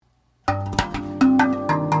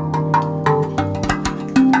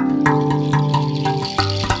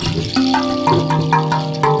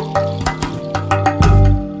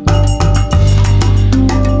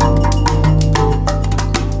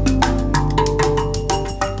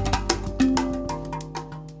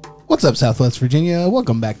What's up, Southwest Virginia?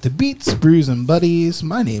 Welcome back to Beats, Brews, and Buddies.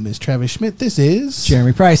 My name is Travis Schmidt. This is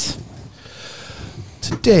Jeremy Price.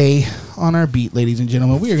 Today on our beat, ladies and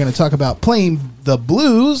gentlemen, we are going to talk about playing the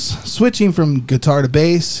blues, switching from guitar to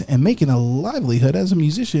bass, and making a livelihood as a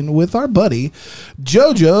musician with our buddy,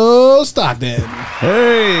 JoJo Stockton.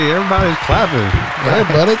 Hey, everybody's clapping.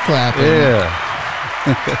 Everybody clapping. Yeah.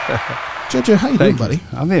 JoJo, how you doing, buddy?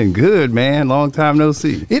 I'm doing good, man. Long time no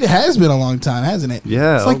see. It has been a long time, hasn't it?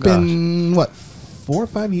 Yeah. It's been, what, 4 or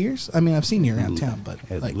 5 years? I mean, I've seen you around town, but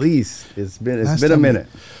At least it's been a minute.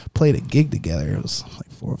 Played a gig together. It was like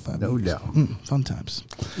 4 or 5 No years. doubt. Fun times.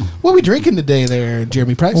 What are we drinking today there,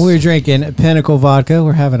 Jeremy Price? We're drinking Pinnacle vodka.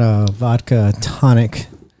 We're having a vodka tonic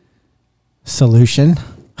solution.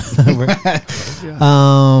 I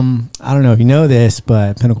don't know if you know this,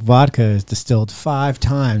 but Pinnacle vodka is distilled 5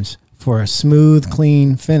 times for a smooth,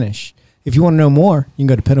 clean finish. If you want to know more, you can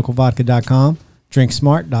go to pinnaclevodka.com,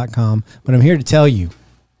 drinksmart.com. But I'm here to tell you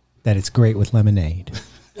that it's great with lemonade.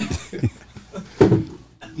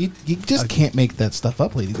 You just can't make that stuff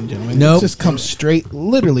up, ladies and gentlemen. Nope. It just comes straight,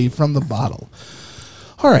 literally, from the bottle.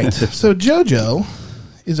 All right. So JoJo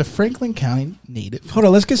is a Franklin County native. Hold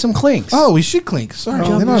on, let's get some clinks. Oh, we should clink. Sorry.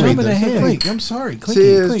 Jumping I didn't read ahead. this. Clink. I'm sorry. Clinky,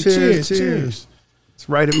 Cheers, clink. cheers. It's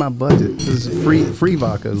right in my budget. This is free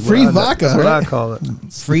vodka. Free vodka, That's what right? I call it.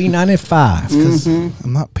 Free 95. Because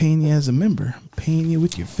I'm not paying you as a member. I'm paying you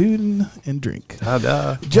with your food and drink.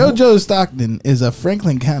 Ta-da. JoJo Stockton is a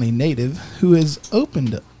Franklin County native who has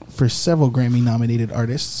opened for several Grammy-nominated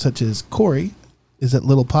artists such as Corey. Is that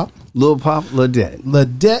Lil Pop? Lil Pop, Ledet.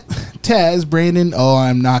 Ledet, Taz, Brandon. Oh,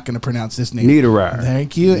 I'm not going to pronounce this name. Niederauer.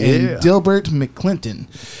 Thank you. Yeah. And Delbert McClinton.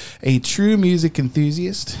 A true music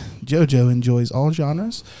enthusiast, JoJo enjoys all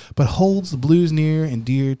genres, but holds the blues near and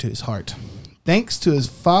dear to his heart. Thanks to his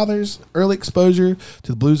father's early exposure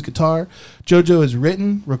to the blues guitar, JoJo has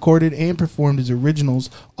written, recorded, and performed his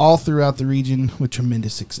originals all throughout the region with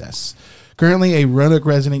tremendous success. Currently a Roanoke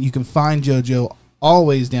resident, you can find JoJo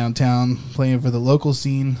always downtown playing for the local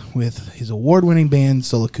scene with his award-winning band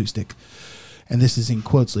Solacoustix. And this is in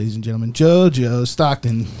quotes, ladies and gentlemen. JoJo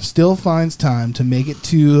Stockton still finds time to make it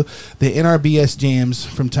to the NRBS jams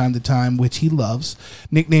from time to time, which he loves.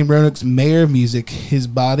 Nicknamed Roanoke's mayor of music, his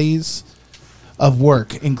bodies of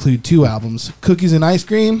work include 2 albums, Cookies and Ice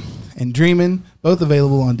Cream and Dreamin', both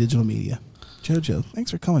available on digital media. JoJo,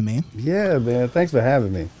 thanks for coming, man. Yeah, man. Thanks for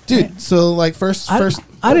having me. Dude, so like first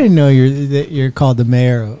I didn't know you're called the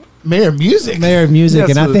mayor of music. Mayor of music,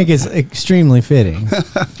 Yes, and I think it's extremely fitting.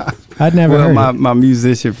 I'd never heard it. My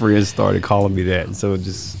musician friends started calling me that, and so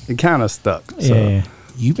it kind of stuck. So. Yeah.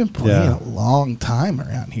 You've been playing Yeah. a long time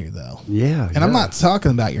around here, though. Yeah. And I'm not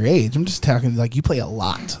talking about your age. I'm just talking like you play a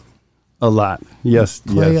lot. A lot. Yes.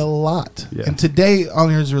 Play yes. a lot. Yeah. And today,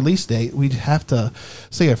 on his release date, we'd have to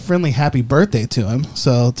say a friendly happy birthday to him.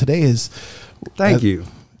 So today is Thank you.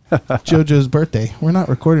 JoJo's birthday. We're not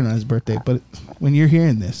recording on his birthday, but when you're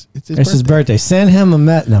hearing this, it's His birthday. Send him a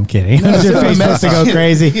No, I'm kidding. No, Your send him a face wants to go message.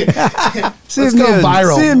 crazy. Let's go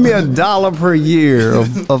viral. Send me $1 per year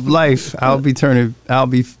of life. I'm 50.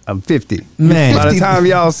 Man. By the time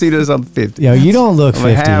y'all see this, I'm 50. Yo, you don't look I'm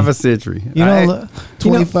 50. a half a century. You don't look.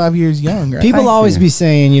 25 years young, right? People always be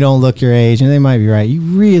saying you don't look your age, and they might be right. You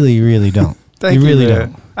really, really don't. Thank you really man.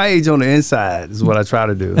 don't. I age on the inside is what I try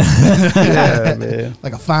to do. Yeah, man.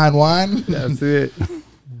 Like a fine wine. That's it.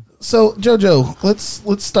 So JoJo,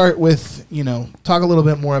 let's start with, talk a little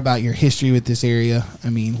bit more about your history with this area.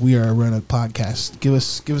 I mean, we are a Roanoke podcast. Give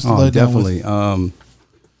us the lowdown. Definitely.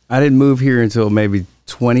 I didn't move here until maybe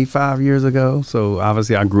 25 years ago. So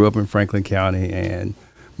obviously I grew up in Franklin County, and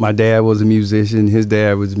my dad was a musician. His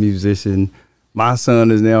dad was a musician. My son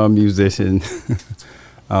is now a musician.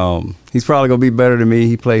 He's probably gonna be better than me.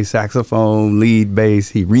 He plays saxophone, lead, bass.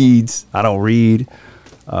 He reads. I don't read.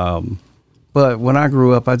 But when I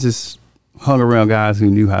grew up, I just hung around guys who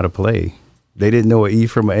knew how to play. They didn't know an E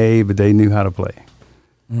from an A, but they knew how to play.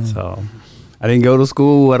 So I didn't go to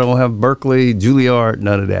school. I don't have Berkeley, Juilliard,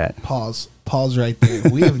 none of that. Pause right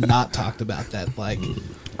there. We have not talked about that. Like,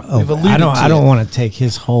 we've alluded I don't want to take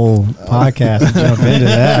his whole podcast and jump into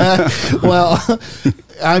that. Well,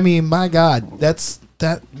 I mean, my God, that.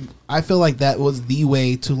 I feel like that was the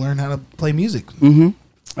way to learn how to play music. Mm-hmm.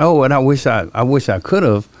 Oh, and I wish I could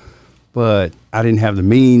have, but I didn't have the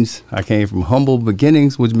means. I came from humble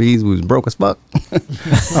beginnings, which means we was broke as fuck.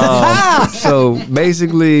 So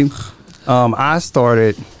basically, I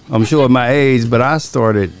started. I'm sure at my age, but I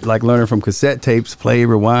started like learning from cassette tapes, play,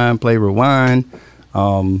 rewind. Like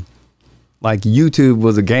YouTube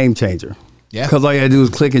was a game changer. Yeah. Because all you had to do was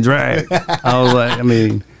click and drag. I was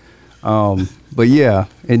like, but yeah,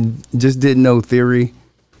 and just didn't know theory.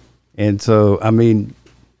 And so, I mean,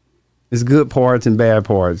 it's good parts and bad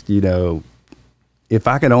parts. You know, if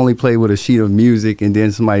I can only play with a sheet of music and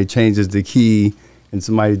then somebody changes the key and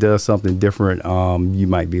somebody does something different, you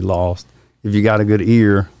might be lost. If you got a good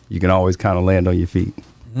ear, you can always kind of land on your feet.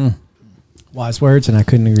 Wise words, and I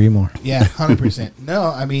couldn't agree more. Yeah, 100%. No,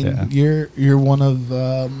 I mean, you're one of,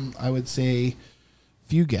 I would say,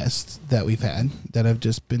 few guests that we've had that have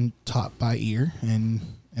just been taught by ear, and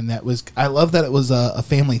that was, I love that it was a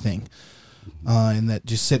family thing, and that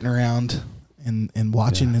just sitting around and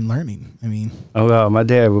watching and learning. I mean, my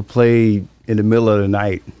dad would play in the middle of the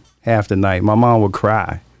night, half the night. My mom would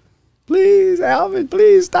cry, "Please, Alvin,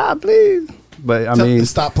 please stop, please." But I mean,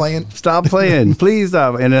 stop playing, please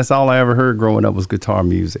stop. And that's all I ever heard growing up was guitar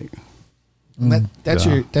music. And that's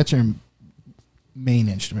your main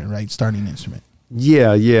instrument, right? Starting instrument.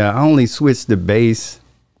 Yeah. I only switched to bass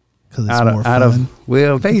because it's more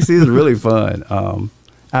fun. Bass is really fun.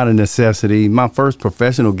 Out of necessity. My first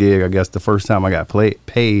professional gig, I guess, the first time I got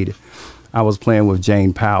paid, I was playing with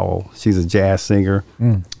Jane Powell. She's a jazz singer,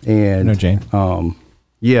 and no Jane.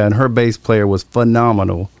 And her bass player was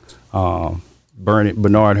phenomenal.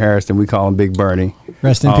 Bernard Harrison, we call him Big Bernie.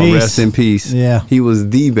 Rest in peace. Rest in peace. Yeah. He was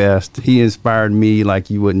the best. He inspired me like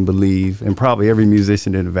you wouldn't believe, and probably every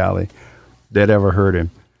musician in the Valley that ever heard him.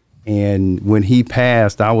 And when he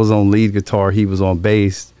passed, I was on lead guitar, he was on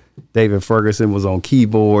bass. David Ferguson was on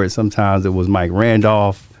keyboard. Sometimes it was Mike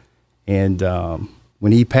Randolph. And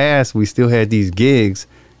when he passed, we still had these gigs.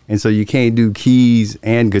 And so you can't do keys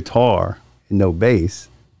and guitar and no bass.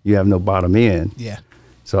 You have no bottom end. Yeah.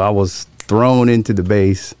 So I was thrown into the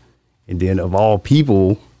bass, and then of all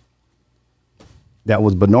people, that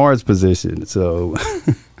was Bernard's position. So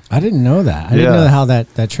I didn't know that. I didn't know how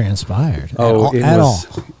that transpired.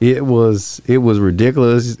 It was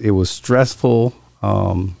ridiculous. It was stressful.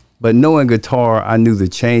 But knowing guitar, I knew the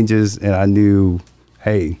changes, and I knew,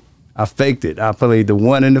 hey, I faked it. I played the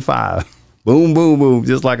 1 and the 5, boom, boom, boom,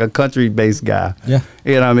 just like a country bass guy. Yeah,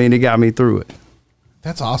 and I mean, it got me through it.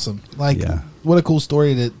 That's awesome. What a cool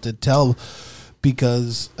story to tell,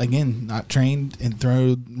 because again, not trained and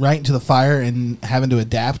thrown right into the fire and having to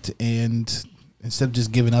adapt, and instead of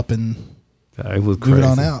just giving up and it was moving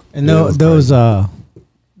on out. And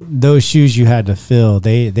those shoes you had to fill,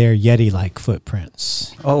 they're Yeti-like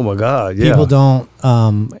footprints. Oh my God. Yeah. People don't,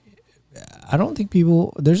 I don't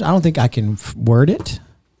think I can word it.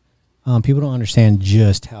 People don't understand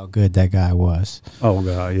just how good that guy was. Oh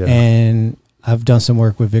God. Yeah. And I've done some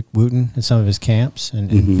work with Vic Wooten in some of his camps,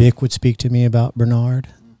 and Vic would speak to me about Bernard.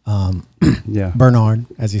 Bernard,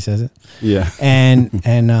 as he says it. Yeah. And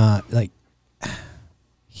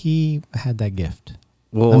he had that gift.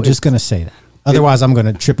 Well, I'm just going to say that. Otherwise, I'm going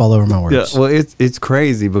to trip all over my words. Yeah. Well, it's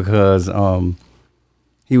crazy because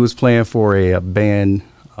he was playing for a band.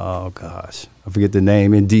 Oh gosh, I forget the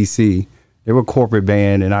name, in DC. They were a corporate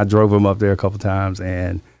band, and I drove him up there a couple times,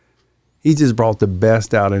 and he just brought the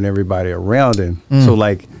best out in everybody around him. So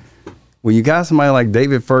like when you got somebody like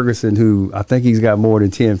David Ferguson, who I think he's got more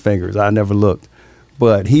than 10 fingers, I never looked,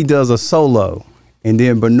 but he does a solo, and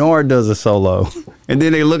then Bernard does a solo, and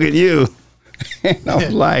then they look at you, and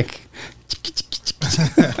I'm like,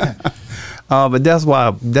 but that's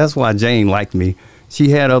why Jane liked me. She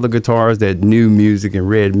had other guitarists that knew music and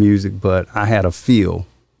read music, but I had a feel.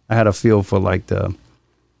 For like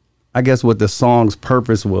I guess what the song's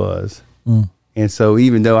purpose was. And so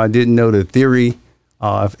even though I didn't know the theory,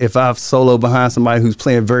 if I've solo behind somebody who's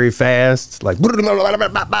playing very fast, like I'm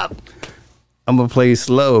gonna play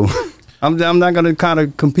slow. I'm not gonna kind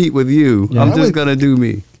of compete with you. Yeah. I'm just gonna do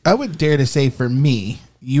me. I would dare to say, for me,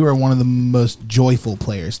 you are one of the most joyful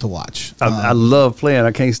players to watch. I love playing.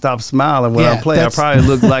 I can't stop smiling when I play. I probably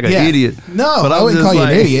look like an idiot. No, but I wouldn't call you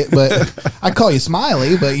an idiot, but I call you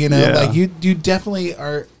Smiley. But like you definitely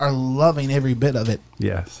are loving every bit of it.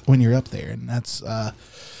 Yes, when you're up there, and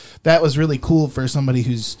that was really cool for somebody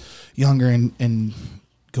who's younger and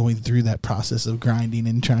going through that process of grinding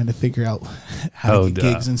and trying to figure out how to get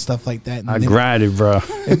gigs and stuff like that. And I grinded, bro.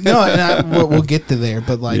 We'll get to there,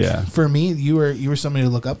 but for me, you were somebody to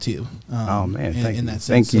look up to. Oh man, in that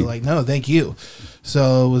sense. Thank you. So thank you.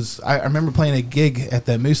 So it was. I remember playing a gig at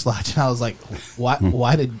the Moose Lodge, and I was like,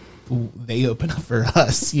 why did they open up for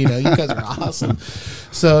us? You guys are awesome.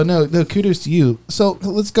 So no, kudos to you. So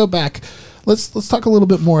let's go back. Let's talk a little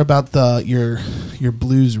bit more about your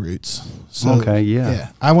blues roots. So,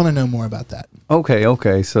 I want to know more about that.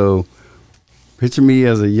 Okay. So picture me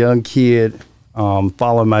as a young kid,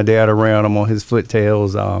 following my dad around. I'm on his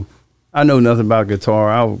foottails. I know nothing about guitar.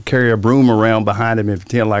 I'll carry a broom around behind him and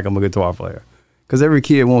pretend like I'm a guitar player, because every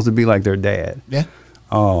kid wants to be like their dad. Yeah.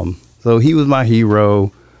 So he was my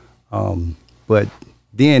hero. But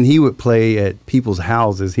then he would play at people's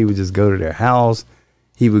houses. He would just go to their house.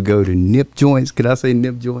 He would go to nip joints. Could I say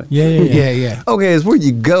nip joint? Yeah. Okay, it's where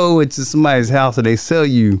you go into somebody's house and they sell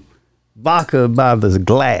you vodka by the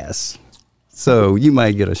glass. So you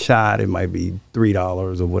might get a shot. It might be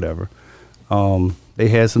 $3 or whatever. They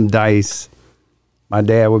had some dice. My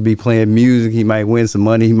dad would be playing music. He might win some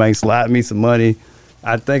money. He might slide me some money.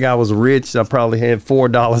 I think I was rich. I probably had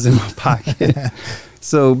 $4 in my pocket.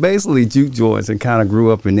 So basically juke joints, and kind of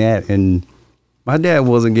grew up in that. And my dad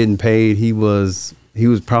wasn't getting paid. He was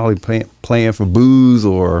probably playing for booze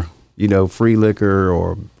or, free liquor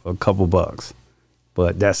or a couple bucks.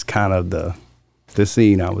 But that's kind of the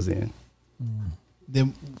scene I was in.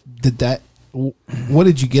 Then what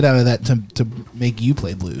did you get out of that to make you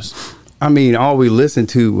play blues? I mean, all we listened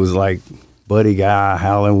to was like Buddy Guy,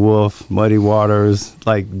 Howlin' Wolf, Muddy Waters.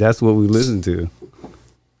 Like that's what we listened to.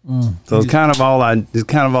 So it's kind of all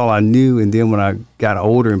I knew. And then when I got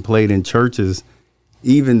older and played in churches,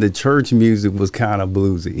 even the church music was kind of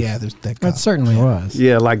bluesy. Yeah, there's that certainly was.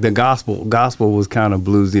 Yeah, like the gospel was kind of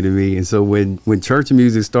bluesy to me. And so when church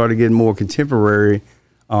music started getting more contemporary,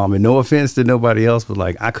 and no offense to nobody else, but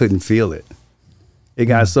like I couldn't feel it. It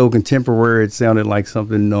got so contemporary, it sounded like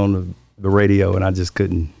something on the radio, and I just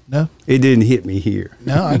couldn't. No, it didn't hit me here.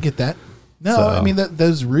 No, I get that. No, so, I mean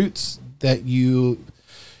those roots that you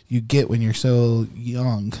get when you're so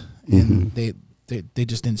young, and they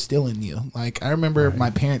just instill in you. Like I remember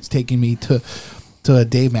my parents taking me to a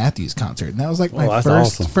Dave Matthews concert, and that was like my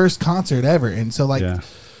first concert ever. And so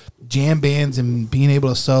jam bands and being able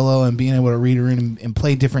to solo and being able to read around and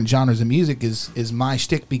play different genres of music is my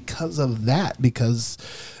shtick because of that. Because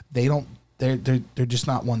they're just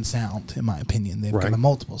not one sound, in my opinion. They've got a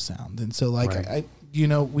multiple sound, and so we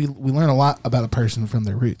learn a lot about a person from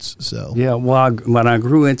their roots. So yeah, well, when I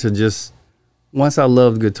grew into once I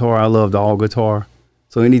loved guitar, I loved all guitar.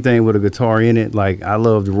 So anything with a guitar in it, like I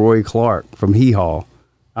loved Roy Clark from Hee Haw.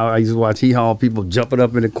 I used to watch Hee Haw, people jumping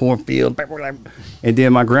up in the cornfield. And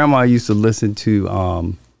then my grandma used to listen to,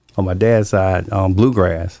 on my dad's side,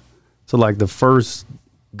 bluegrass. So like the first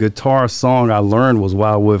guitar song I learned was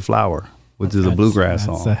Wildwood Flower, which is a bluegrass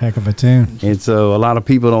song. That's a heck of a tune. And so a lot of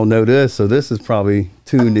people don't know this. So this is probably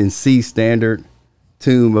tuned in C standard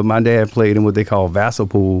tune, but my dad played in what they call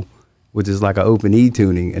Vassalpool, which is like an open E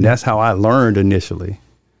tuning. And that's how I learned initially.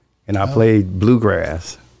 And I played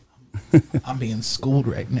bluegrass. I'm being schooled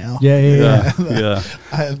right now. Yeah.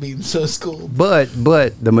 I am being so schooled. But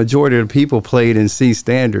the majority of the people played in C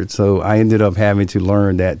standard, so I ended up having to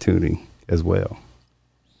learn that tuning as well.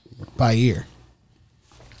 By ear.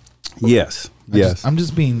 Yes. I'm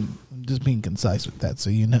just being concise with that, so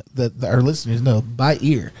you know that our listeners know by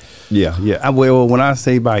ear. Yeah. Well, when I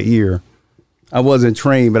say by ear, I wasn't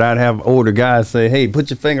trained, but I'd have older guys say, "Hey, put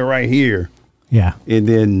your finger right here." Yeah. And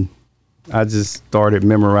then I just started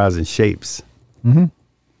memorizing shapes. Mm-hmm.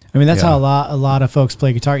 I mean, that's how a lot of folks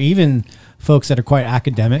play guitar, even folks that are quite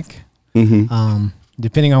academic. Mm-hmm.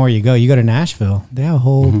 Depending on where you go to Nashville, they have a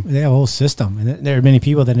whole system, and there are many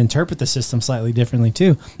people that interpret the system slightly differently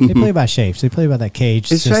too. They play by shapes. They play by that cage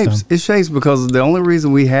system. It's shapes because the only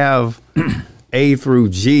reason we have A through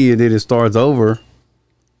G and then it starts over.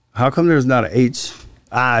 How come there's not an H,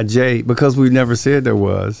 I, J? Because we never said there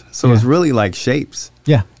was. So it's really like shapes.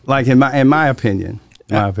 Yeah. Like in my opinion.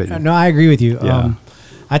 No, I agree with you. Yeah.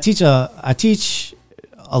 I teach a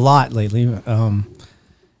lot lately.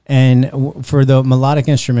 And for the melodic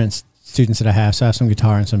instruments students that I have, so I have some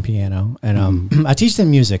guitar and some piano. And I teach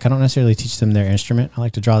them music. I don't necessarily teach them their instrument. I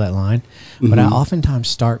like to draw that line. But I oftentimes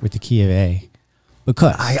start with the key of A.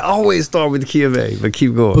 Because I always start with the key of A, but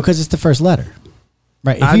keep going. Because it's the first letter.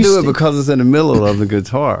 Right. I do it because it's in the middle of the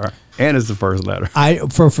guitar and it's the first letter.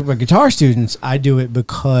 For my guitar students, I do it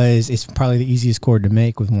because it's probably the easiest chord to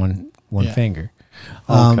make with one finger.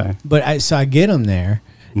 Okay. But I get them there,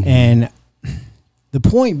 and the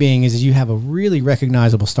point being is you have a really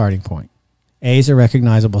recognizable starting point. A is a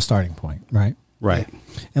recognizable starting point, right? Right.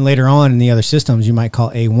 And later on in the other systems, you might call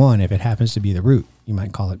A1 if it happens to be the root. You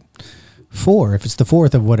might call it 4 if it's the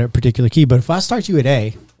fourth of whatever particular key. But if I start you at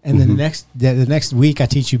A, and then the next week I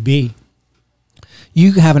teach you B,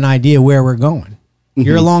 you have an idea where we're going.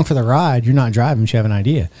 You're along for the ride. You're not driving, but you have an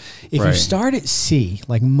idea. If you start at C,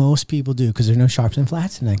 like most people do, because there are no sharps and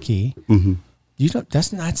flats in that key,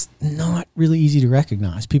 that's not really easy to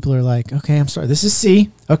recognize. People are like, okay, I'm sorry, this is C.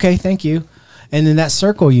 Okay, thank you. And then that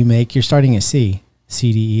circle you make, you're starting at C.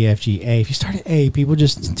 C, D, E, F, G, A. If you start at A, people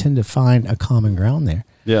just tend to find a common ground there.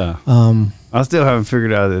 Yeah. I still haven't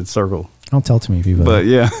figured out that circle. Don't tell too many people. But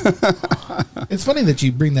yeah, It's funny that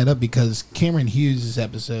you bring that up because Cameron Hughes'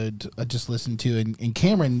 episode I just listened to, and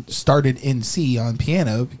Cameron started in C on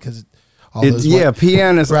piano because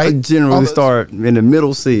pianists generally start in the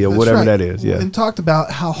middle C or whatever that is. Yeah, and talked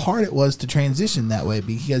about how hard it was to transition that way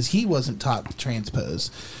because he wasn't taught to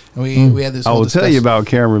transpose. And we had this. I will tell you about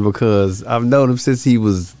Cameron because I've known him since he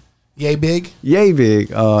was yay big. Yay big.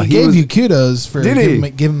 He gave you kudos for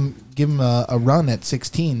give him a run at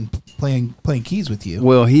 16 playing keys with you.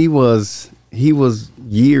 Well, he was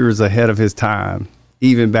years ahead of his time,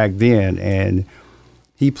 even back then, and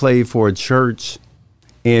he played for a church.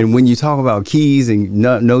 And when you talk about keys and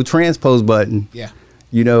no transpose button,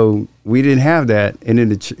 you know, we didn't have that. And in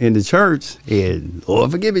the church, and Lord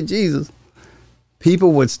forgive me, Jesus,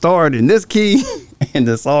 people would start in this key, and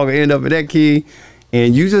the song would end up in that key,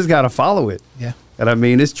 and you just got to follow it. Yeah. And I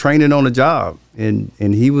mean, it's training on the job. And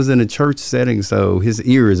he was in a church setting, so his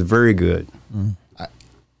ear is very good.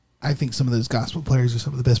 I think some of those gospel players are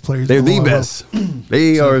some of the best players. They're the best.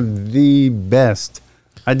 They are the best.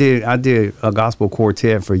 I did a gospel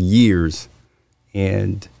quartet for years,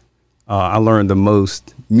 and I learned the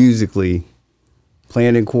most musically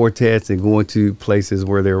playing in quartets and going to places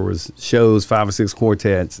where there was shows, 5 or 6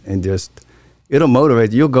 quartets, and just it'll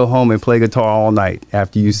motivate you. You'll go home and play guitar all night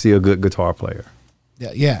after you see a good guitar player.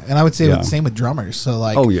 Yeah, and I would say the same with drummers. So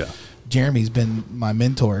like, Jeremy's been my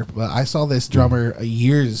mentor, but I saw this drummer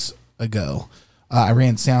years ago. I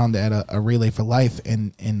ran sound at a Relay for Life,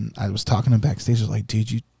 and I was talking to him backstage. I was like,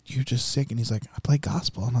 dude, you're just sick. And he's like, I play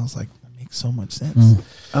gospel. And I was like, that makes so much sense.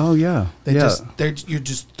 Oh, yeah. You're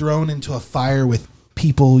just thrown into a fire with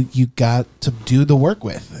people you got to do the work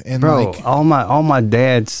with. And bro, all my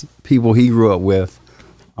dad's people he grew up with,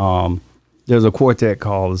 there's a quartet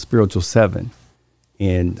called the Spiritual Seven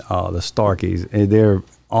in the Starkeys. And they're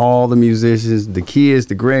all the musicians, the kids,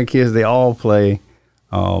 the grandkids, they all play.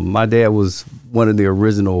 My dad was one of the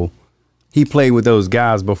original. He played with those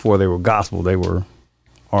guys before they were gospel. They were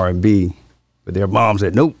R&B, but their mom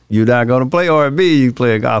said, "Nope, you're not going to play R&B. You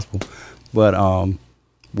play a gospel." But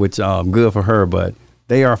which good for her. But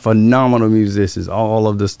they are phenomenal musicians. All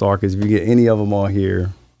of the Starkers. If you get any of them on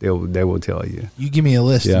here, they will tell you. You give me a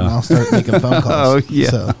list, and I'll start making phone calls. Oh yeah.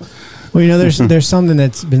 So. Well, you know, there's something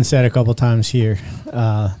that's been said a couple times here.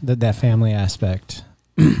 That family aspect.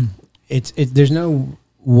 There's no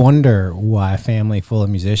wonder why a family full of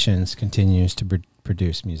musicians continues to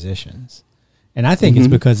produce musicians. And I think it's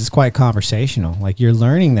because it's quite conversational. Like you're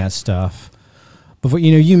learning that stuff before,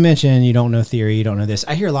 you know, you mentioned you don't know theory, you don't know this.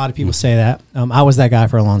 I hear a lot of people say that. I was that guy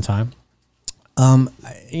for a long time.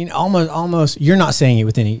 You know, almost, you're not saying it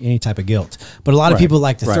with any type of guilt, but a lot of people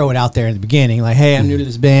like to throw it out there in the beginning. Like, hey, I'm new to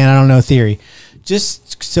this band. I don't know theory.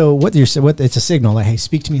 Just so it's a signal like, hey,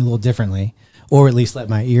 speak to me a little differently, or at least let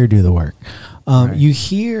my ear do the work. You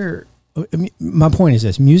hear, I mean, my point is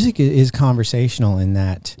this: music is conversational in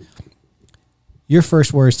that your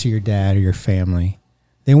first words to your dad or your family,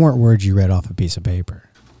 they weren't words you read off a piece of paper.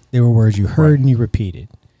 They were words you heard and you repeated.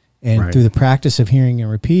 And through the practice of hearing and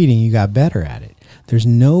repeating, you got better at it. There's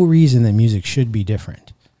no reason that music should be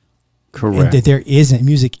different. Correct. And that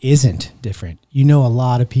music isn't different. You know a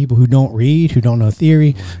lot of people who don't read, who don't know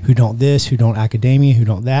theory, who don't this, who don't academia, who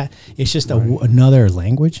don't that. It's just another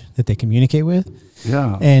language that they communicate with.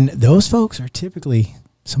 Yeah. And those folks are typically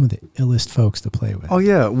some of the illest folks to play with. Oh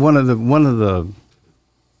yeah. One of the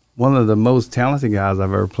most talented guys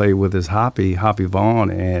I've ever played with is Hoppy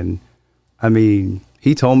Vaughn. And I mean,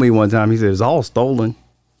 he told me one time, he said, it's all stolen.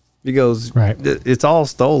 He goes, it's all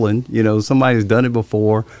stolen. You know, somebody's done it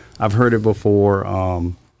before. I've heard it before.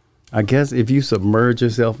 I guess if you submerge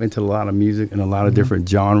yourself into a lot of music and a lot of different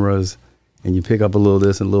genres and you pick up a little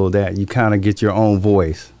this and a little that, you kind of get your own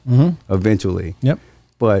voice eventually. Yep.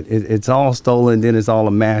 But it's all stolen. Then it's all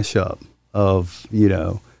a mashup of, you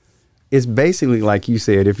know, it's basically like you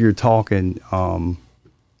said, if you're talking and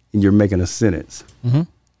you're making a sentence,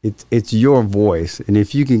 it's your voice. And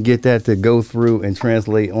if you can get that to go through and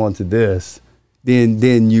translate onto this,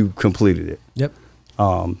 then you completed it. Yep.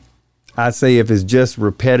 I'd say if it's just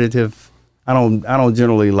repetitive, I don't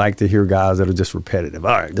generally like to hear guys that are just repetitive.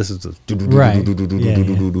 All right, this is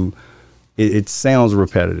it sounds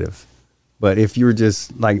repetitive. But if you're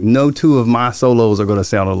just like, no two of my solos are going to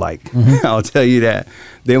sound alike. I'll tell you that.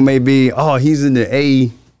 There may be, he's in the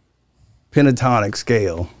A pentatonic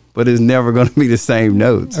scale, but it's never going to be the same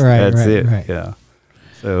notes. That's it. Right. Yeah.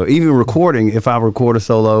 So even recording, if I record a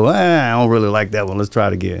solo, I don't really like that one. Let's try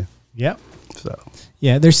it again. Yep. So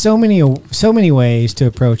yeah, there's so many ways to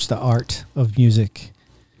approach the art of music,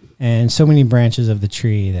 and so many branches of the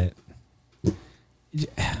tree that.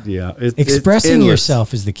 Yeah, expressing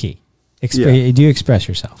yourself is the key. You do express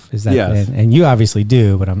yourself. Is that? Yes. And you obviously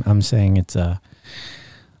do, but I'm saying it's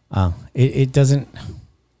it doesn't.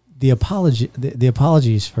 The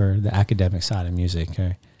apologies for the academic side of music,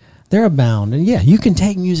 they're abound. And yeah, you can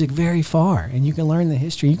take music very far, and you can learn the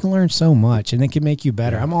history. You can learn so much, and it can make you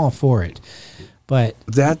better. I'm all for it. But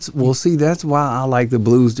that's why I like the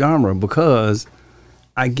blues genre, because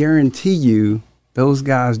I guarantee you those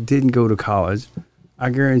guys didn't go to college. I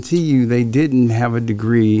guarantee you they didn't have a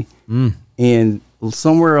degree. And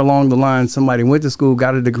somewhere along the line, somebody went to school,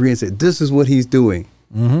 got a degree, and said, this is what he's doing.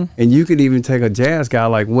 And you could even take a jazz guy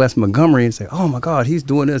like Wes Montgomery and say, oh my God, he's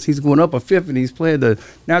doing this. He's going up a fifth and he's playing the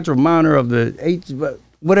natural minor of the H,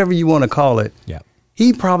 whatever you want to call it. Yep.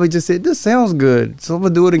 He probably just said, this sounds good, so I'm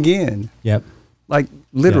going to do it again. Yep. Like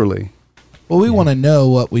literally. Yep. Well, we want to know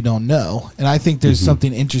what we don't know, and I think there's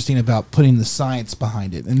something interesting about putting the science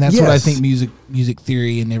behind it, and that's what I think music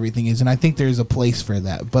theory and everything is, and I think there's a place for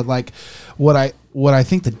that. But like, what I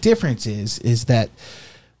think the difference is that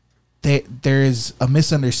there is a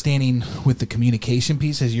misunderstanding with the communication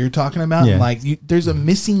piece, as you're talking about. Yeah. Like, there's a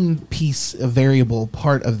missing piece, a variable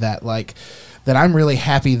part of that, like, that I'm really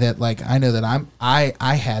happy that, like, I know that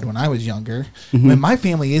I had when I was younger. When my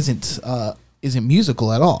family isn't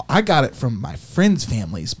musical at all. I got it from my friends'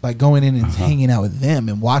 families by going in and hanging out with them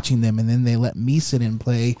and watching them, and then they let me sit and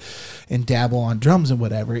play and dabble on drums and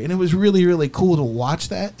whatever. And it was really, really cool to watch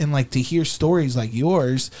that and like to hear stories like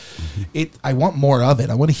yours. I want more of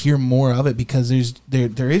it. I want to hear more of it, because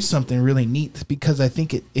there is something really neat, because I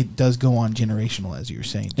think it does go on generational, as you were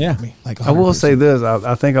saying. Yeah. Jeremy. Like 100%. I will say this.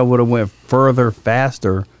 I think I would have went further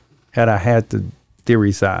faster had I had the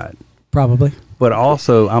theory side. Probably. But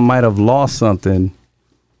also, I might have lost something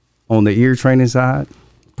on the ear training side.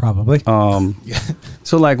 Probably.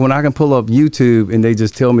 So, like, when I can pull up YouTube and they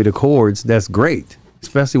just tell me the chords, that's great.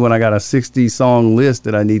 Especially when I got a 60-song list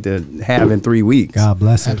that I need to have in 3 weeks. God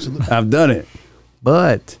bless it. Absolutely. I've done it.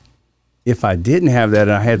 But if I didn't have that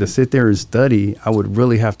and I had to sit there and study, I would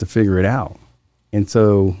really have to figure it out. And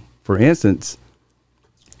so, for instance,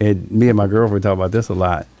 and me and my girlfriend talk about this a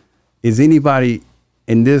lot, is anybody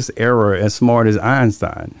in this era as smart as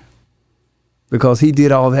Einstein? Because he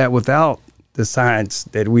did all that without the science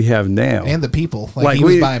that we have now, And the people, like he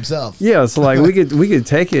was by himself. Yeah, so like we could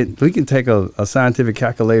take a scientific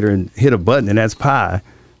calculator and hit a button, and that's pi.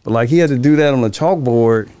 But like he had to do that on a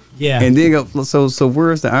chalkboard. Yeah. And then so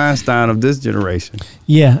where's the Einstein of this generation?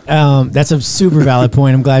 Yeah, that's a super valid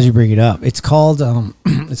point. I'm glad you bring it up. It's called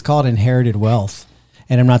inherited wealth,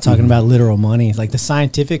 and I'm not talking about literal money. It's like the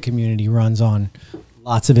scientific community runs on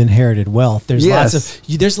lots of inherited wealth. There's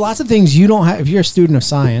lots of things you don't have if you're a student of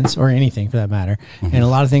science, or anything for that matter. And a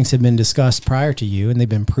lot of things have been discussed prior to you, and they've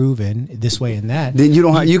been proven this way and that. Then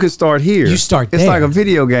you can start here. You start It's there. like a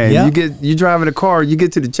video game. Yep. You drive in a car, you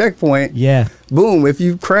get to the checkpoint. Yeah. Boom. If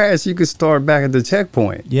you crash, you can start back at the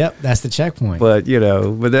checkpoint. Yep. That's the checkpoint. But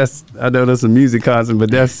I know that's a music concert, but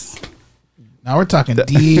that's Now we're talking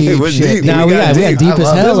deep We're shit. deep. Now we got deep as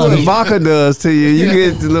That's hell. what vodka does to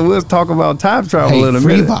you. We'll talk about time travel in a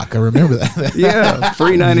free minute. vodka, remember that. Yeah,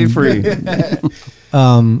 free 90 free.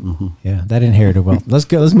 Yeah, that inherited wealth. Let's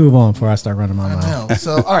go. Let's move on before I start running my mouth. I know.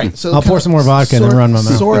 So all right. So I'll pour some more vodka and then run my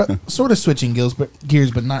mouth. Sort of switching gears,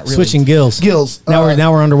 but not really. Switching gills. Gills. Now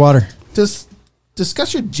we're underwater. Just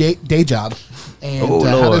discuss your day job, and Oh,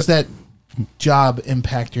 how Lord. does that job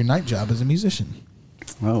impact your night job as a musician?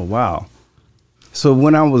 Oh wow! So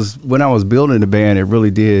when I was building the band, it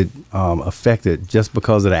really did affect it, just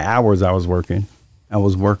because of the hours I was working. I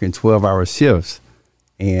was working 12-hour shifts,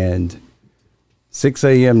 and 6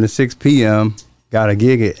 a.m. to 6 p.m. Got a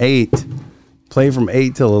gig at 8. Play from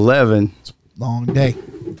 8 till 11. Long day.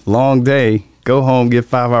 Long day. Go home, get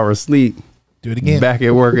 5 hours sleep. Do it again. Back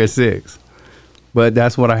at work at 6. But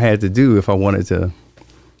that's what I had to do if I wanted to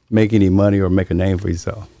make any money or make a name for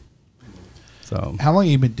yourself. So How long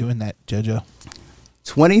have you been doing that, JoJo?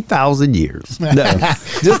 20,000 years. No,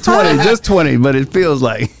 just 20, but it feels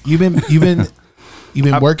like You've been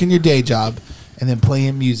working your day job and then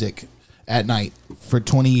playing music at night for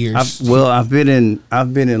 20 years. I've been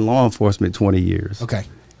in law enforcement 20 years. Okay.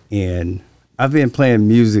 And I've been playing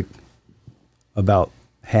music about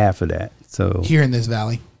half of that. So Here in this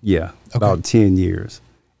valley. yeah, about 10 years.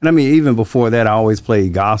 And I mean, even before that, I always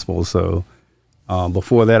played gospel. So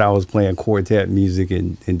before that, I was playing quartet music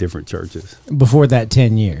in different churches. Before that,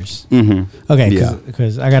 10 years. Mm-hmm. Okay, Yeah.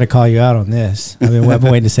 because I got to call you out on this. I've been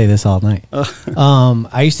waiting to say this all night.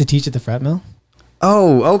 I used to teach at the Fret Mill.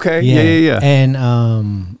 Oh, okay. Yeah. And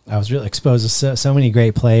I was really exposed to so many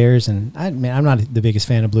great players. And I'm not the biggest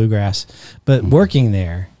fan of bluegrass, but working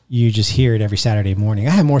there, you just hear it every Saturday morning.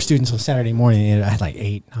 I had more students on Saturday morning. I had like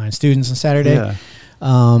 8, 9 students on Saturday.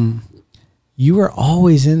 Yeah. You were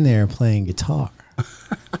always in there playing guitar.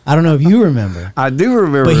 I don't know if you remember. I do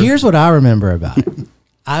remember. But here's what I remember about it.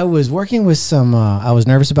 I was working with some, I was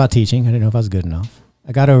nervous about teaching. I didn't know if I was good enough.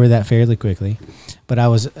 I got over that fairly quickly. But I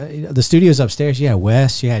was, the studio's upstairs. You had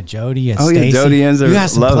Wes, you had Jody, you had Stacy. Yeah, Jody Enzer. You had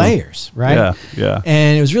some players, right? Yeah, yeah.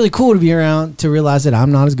 And it was really cool to be around, to realize that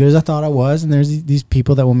I'm not as good as I thought I was, and there's these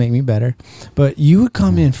people that will make me better. But you would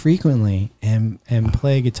come in frequently and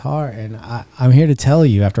play guitar, and I'm here to tell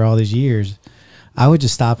you, after all these years, I would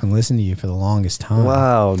just stop and listen to you for the longest time.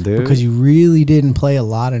 Wow, dude. Because you really didn't play a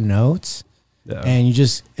lot of notes. Yeah. And you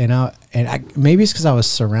just, maybe it's because I was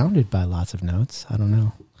surrounded by lots of notes. I don't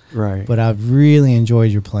know. Right. But I've really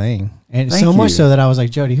enjoyed your playing. And Thank so much you. so that I was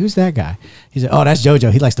like, Jody, who's that guy? He said, oh, that's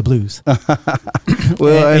JoJo. He likes the blues.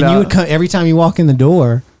 Well, and you would come, every time you walk in the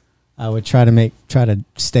door, I would try to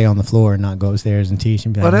stay on the floor and not go upstairs and teach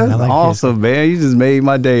and be like, well, that's I like awesome, man. You just made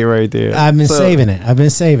my day right there. I've been saving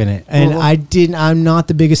it. And I'm not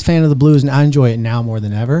the biggest fan of the blues, and I enjoy it now more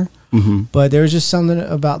than ever. Mm-hmm. But there's just something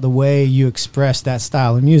about the way you express that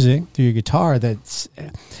style of music through your guitar that's,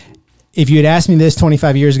 if you had asked me this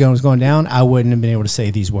 25 years ago and it was going down, I wouldn't have been able to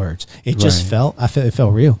say these words. It just it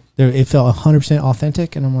felt real. It felt 100%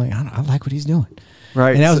 authentic, and I'm like, I like what he's doing.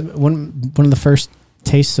 Right. And that was one of the first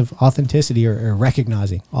tastes of authenticity or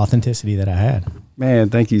recognizing authenticity that I had. Man,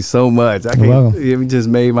 thank you so much. You're welcome. It just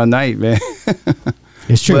made my night, man.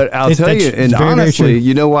 It's true. But I'll tell you, and very, honestly, very true.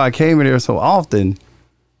 you know why I came in there so often?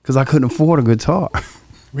 Because I couldn't afford a guitar.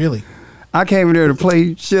 Really? I came in there to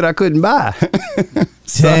play shit I couldn't buy.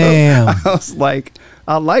 So Damn. I was like,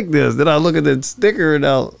 I like this. Then I look at the sticker and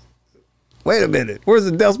I'll, wait a minute, where's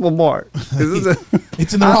the decimal mark?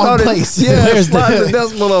 It's in the wrong place. Yeah, slide the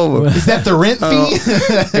decimal over. Is that the rent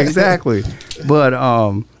fee? Exactly.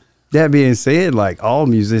 But that being said, like all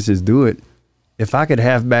musicians do it. If I could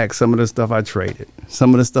have back some of the stuff I traded,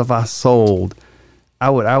 some of the stuff I sold, I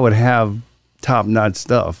would have top-notch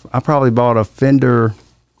stuff. I probably bought a Fender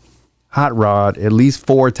hot rod at least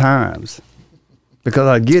 4 times because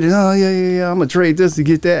I'd get it. Oh yeah, I'm gonna trade this to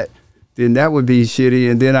get that. Then that would be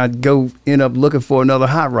shitty, and then I'd go end up looking for another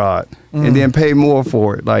hot rod and then pay more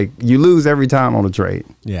for it. Like you lose every time on a trade.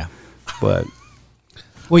 Yeah. But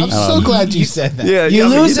Well, I'm so glad you said that. yeah, You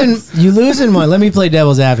lose in one. Let me play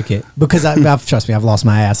devil's advocate because trust me, I've lost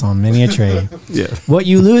my ass on many a trade. Yeah. What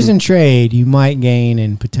you lose in trade, you might gain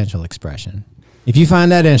in potential expression. If you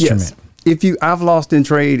find that instrument. Yes. I've lost in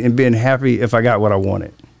trade and been happy if I got what I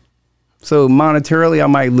wanted. So monetarily, I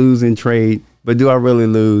might lose in trade, but do I really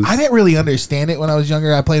lose? I didn't really understand it when I was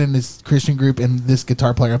younger. I played in this Christian group, and this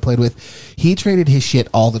guitar player I played with, he traded his shit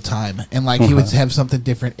all the time, and like he would have something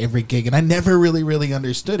different every gig, and I never really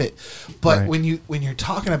understood it. But when you're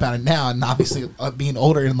talking about it now, and obviously being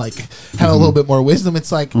older and like have a little bit more wisdom,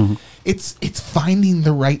 it's like it's finding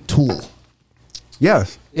the right tool.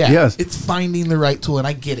 Yes. Yeah. Yes. It's finding the right tool, and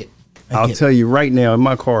I get it. I'll tell you right now, in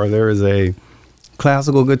my car, there is a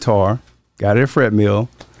classical guitar. Got it at Fret Mill.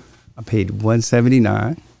 I paid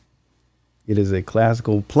 $179. It is a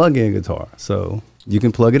classical plug-in guitar, so you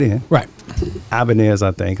can plug it in. Right. Ibanez,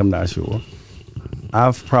 I think. I'm not sure.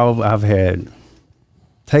 I've had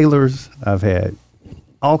Taylors. I've had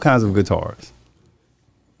all kinds of guitars.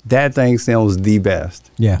 That thing sounds the best.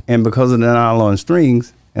 Yeah. And because of the nylon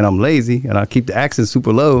strings, and I'm lazy, and I keep the accent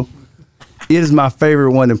super low, it is my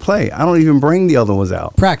favorite one to play. I don't even bring the other ones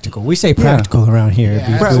out. Practical. We say practical around here.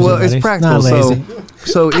 Yeah. Well, it's practical. Not lazy.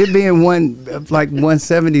 So it being like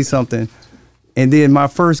 170 something, and then my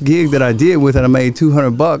first gig that I did with it, I made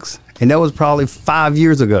 $200, and that was probably 5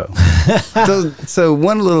 years ago. so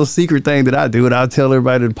one little secret thing that I do, and I'll tell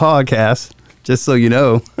everybody in the podcast, just so you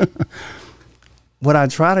know, what I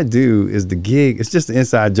try to do is the gig. It's just an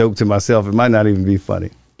inside joke to myself. It might not even be funny.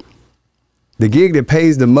 The gig that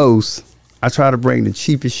pays the most, I try to bring the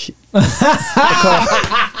cheapest shit.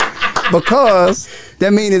 Because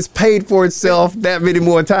that means it's paid for itself that many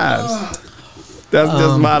more times. That's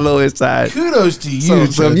just my little inside. Kudos to you,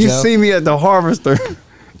 So if you see me at the Harvester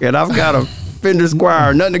and I've got a Fender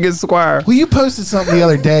Squire, nothing against Squire. Well, you posted something the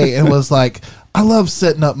other day and was like, I love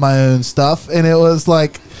setting up my own stuff. And it was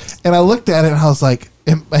like, and I looked at it and I was like,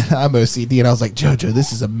 and I'm OCD, and I was like, JoJo,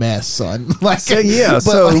 this is a mess, son. Like, yeah, but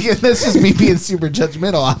so like, that's just me being super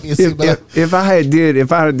judgmental, obviously. If I had did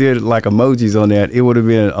like emojis on that, it would have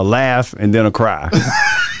been a laugh and then a cry.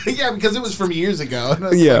 Yeah, because it was from years ago.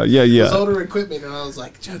 And Yeah. It was older equipment, and I was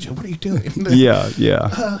like, JoJo, what are you doing? Yeah.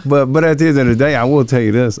 But at the end of the day, I will tell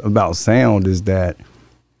you this about sound is that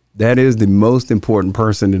is the most important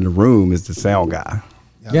person in the room is the sound guy.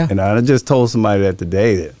 Yeah. And I just told somebody that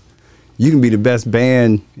today that You can be the best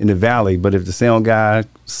band in the valley, but if the sound guy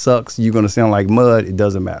sucks, you're going to sound like mud. It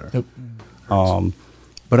doesn't matter. Nope.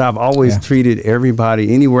 But I've always treated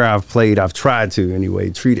everybody, anywhere I've played, I've tried to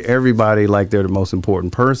anyway, treat everybody like they're the most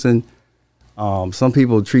important person. Some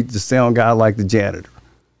people treat the sound guy like the janitor.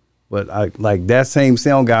 But like that same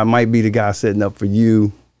sound guy might be the guy setting up for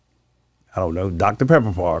you, I don't know, Dr.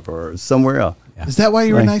 Pepper Park or somewhere else. Yeah. Is that why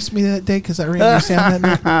you were nice to me that day? Because I ran your sound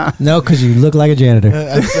that night? No, because you look like a janitor.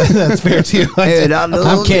 That's fair too.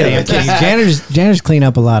 I'm kidding. Janitors clean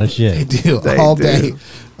up a lot of shit. They do all day.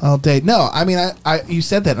 All day. No, I mean, I you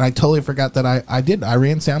said that, and I totally forgot that I did. I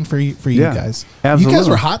ran sound for you guys. Absolutely. You guys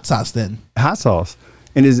were hot sauce then. Hot sauce,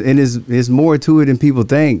 and there's more to it than people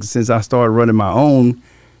think. Since I started running my own,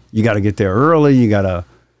 you got to get there early. You got to,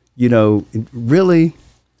 really.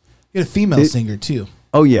 You had a female singer too.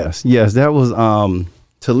 Oh yes, that was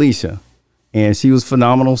Talisha, and she was a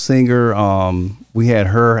phenomenal singer. We had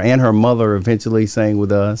her and her mother eventually sang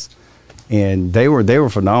with us, and they were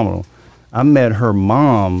phenomenal. I met her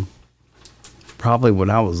mom probably when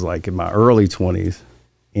I was like in my early 20s,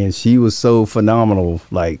 and she was so phenomenal.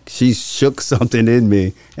 Like she shook something in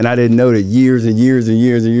me, and I didn't know that years and years and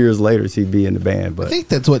years and years later she'd be in the band. But I think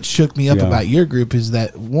that's what shook me up about your group is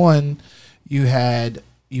that one, you had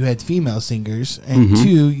female singers, and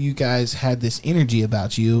two, you guys had this energy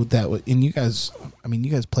about you and you guys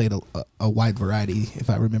played a wide variety, if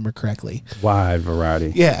I remember correctly. Wide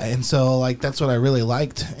variety. Yeah, and so like that's what I really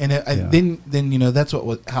liked, and then that's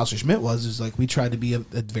what Hauser Schmidt was, is like we tried to be a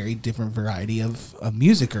very different variety of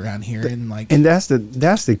music around here, and that's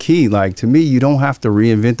the key. Like to me, you don't have to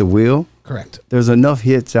reinvent the wheel. Correct. There's enough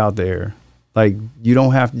hits out there. Like you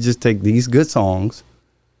don't have to just take these good songs.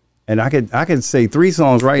 And I could say 3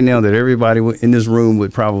 songs right now that everybody in this room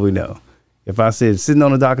would probably know. If I said Sitting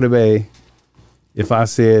on the Dock of the Bay, if I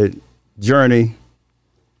said Journey,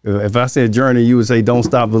 you would say Don't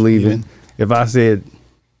Stop Believing. If I said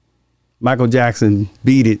Michael Jackson,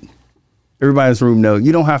 Beat It, everybody in this room knows.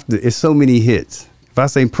 You don't have to, it's so many hits. If I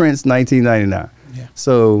say Prince, 1999. Yeah.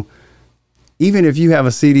 So even if you have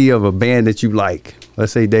a CD of a band that you like,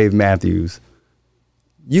 let's say Dave Matthews,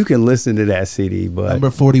 you can listen to that CD, but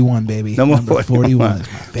number 41, baby. Number 41 is my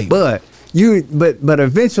favorite. But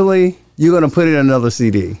eventually you're gonna put in another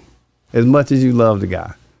CD, as much as you love the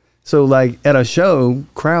guy. So like at a show,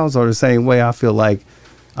 crowds are the same way. I feel like,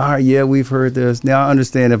 all right, yeah, we've heard this. Now I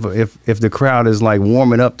understand if the crowd is like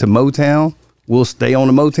warming up to Motown, we'll stay on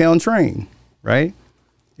the Motown train, right?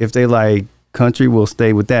 If they like country, we'll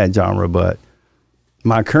stay with that genre. But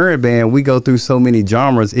my current band, we go through so many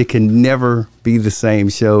genres, it can never be the same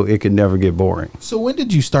show. It can never get boring. So when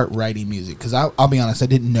did you start writing music? Because I'll be honest, I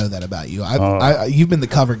didn't know that about you. You've been the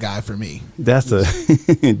cover guy for me. That's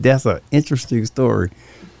a interesting story.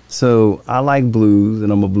 So I like blues,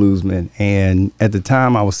 and I'm a bluesman. And at the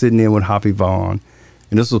time, I was sitting in with Hoppy Vaughn,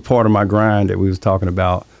 and this was part of my grind that we was talking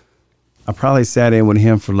about. I probably sat in with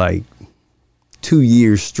him for like 2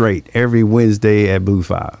 years straight, every Wednesday at Blue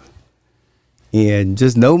 5. And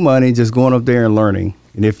just no money, just going up there and learning.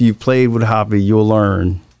 And if you've played with Hoppy, you'll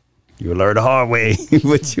learn. You'll learn the hard way,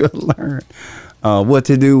 but you'll learn what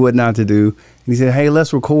to do, what not to do. And he said, hey,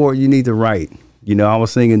 let's record. You need to write. I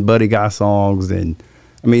was singing Buddy Guy songs, and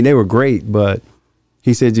I mean, they were great, but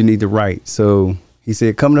he said, you need to write. So he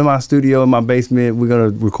said, come to my studio in my basement. We're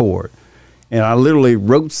going to record. And I literally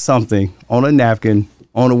wrote something on a napkin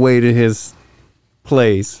on the way to his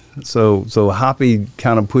place. So Hoppy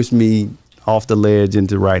kind of pushed me off the ledge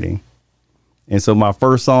into writing. And so my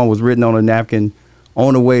first song was written on a napkin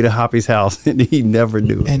on the way to Hoppy's house, and he never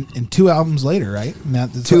knew it. And 2 albums later, right? Now,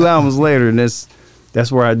 2 albums later, and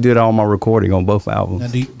that's where I did all my recording on both albums.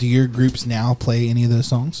 Now, do your groups now play any of those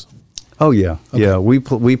songs? Oh yeah, okay. Yeah. We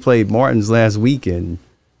played Martin's last week, and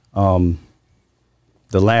the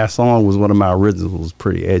last song was one of my originals. It was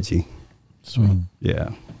pretty edgy. Sweet. Yeah.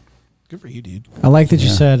 Good for you, dude. I like that you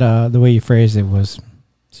said the way you phrased it was.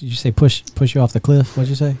 Did you say push you off the cliff? What'd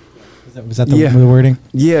you say? Was that the wording?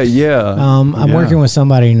 Yeah. I'm working with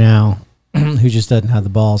somebody now who just doesn't have the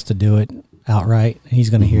balls to do it outright. He's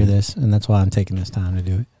going to hear this, and that's why I'm taking this time to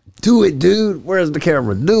do it. Do it, dude. Where's the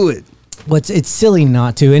camera? Do it. Well, it's silly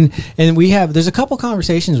not to, and there's a couple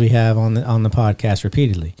conversations we have on the podcast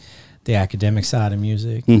repeatedly. The academic side of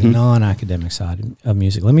music, the non-academic side of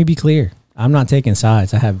music. Let me be clear. I'm not taking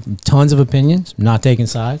sides. I have tons of opinions. I'm not taking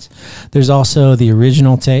sides. There's also the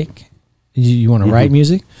original take. You want to write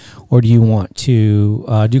music, or do you want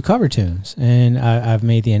to do cover tunes? And I've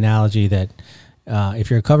made the analogy that if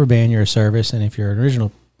you're a cover band, you're a service, and if you're an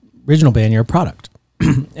original band, you're a product.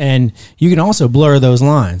 And you can also blur those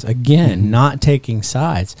lines. Again, not taking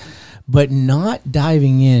sides. But not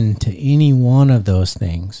diving into any one of those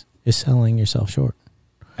things is selling yourself short.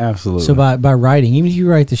 Absolutely. So by writing, even if you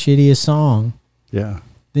write the shittiest song, yeah,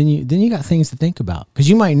 then you got things to think about, because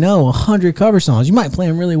you might know 100 cover songs. You might play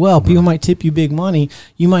them really well. People might tip you big money.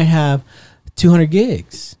 You might have 200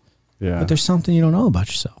 gigs. Yeah. But there's something you don't know about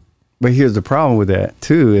yourself. But here's the problem with that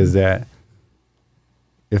too, is that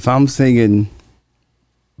if I'm singing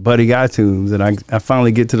Buddy Guy tunes and I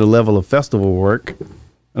finally get to the level of festival work,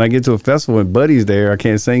 and I get to a festival and Buddy's there, I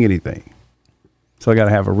can't sing anything. So I got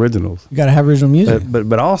to have originals. You got to have original music.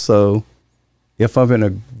 But also, if I'm in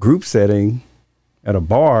a group setting at a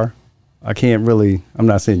bar, I can't really. I'm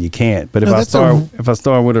not saying you can't, but if I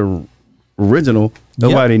start with a original,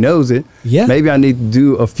 nobody knows it. Yeah. Maybe I need to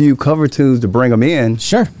do a few cover tunes to bring them in.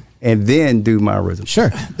 Sure. And then do my original.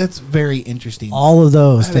 Sure. That's very interesting. All of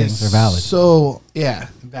those things are valid. So yeah.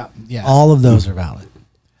 All of those are valid.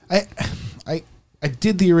 I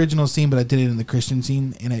did the original scene, but I did it in the Christian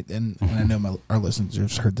scene, and I know our listeners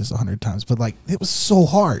have heard this 100 times, but like it was so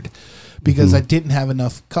hard because I didn't have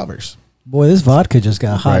enough covers. Boy, this vodka just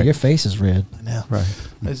got hot. Right. Your face is red. I know. Right.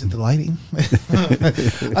 Is it the lighting?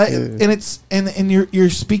 And you're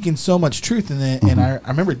speaking so much truth in it. And I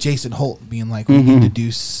remember Jason Holt being like, "We need to do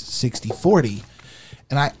 60-40,"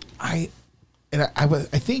 and I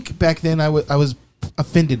think back then I was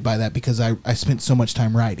offended by that because I spent so much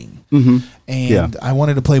time writing, and I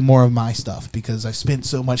wanted to play more of my stuff because I spent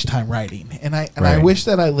so much time writing, and I wish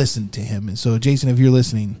that I listened to him. And so, Jason, if you're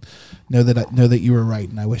listening, know that you were right,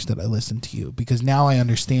 and I wish that I listened to you, because now I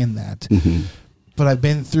understand that. But I've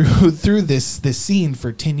been through this scene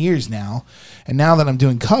for 10 years now, and now that I'm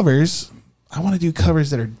doing covers, I want to do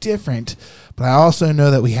covers that are different, but I also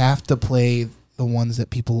know that we have to play the ones that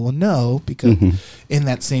people will know, because in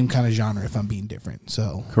that same kind of genre, if I'm being different.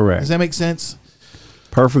 So correct. Does that make sense?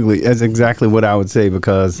 Perfectly. That's exactly what I would say,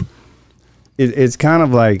 because it's kind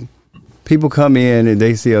of like people come in and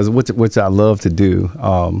they see us, which I love to do.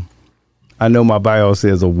 I know my bio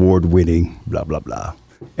says award-winning, blah, blah, blah.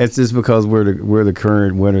 It's just because we're the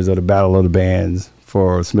current winners of the Battle of the Bands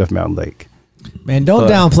for Smith Mountain Lake. Man, don't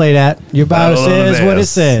downplay that. Your bio says what it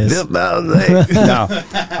says. Smith Mountain Lake.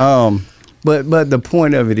 No. But the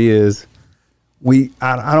point of it is,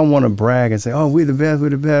 I don't want to brag and say, oh, we're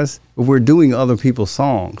the best. But we're doing other people's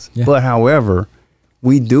songs. Yeah. But however,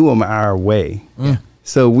 we do them our way. Yeah.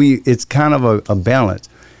 So it's kind of a balance.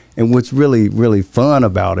 And what's really, really fun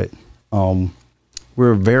about it,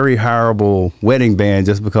 we're a very hireable wedding band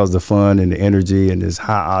just because of the fun and the energy and this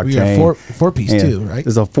high octane. We are four-piece too, right?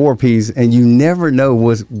 It's a 4-piece, and you never know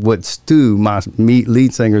what Stu, my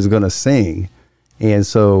lead singer, is going to sing. And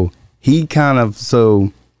so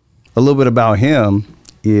a little bit about him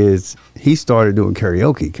is he started doing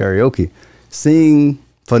karaoke, sing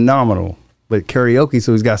phenomenal, but karaoke.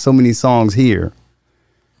 So he's got so many songs here.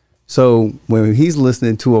 So when he's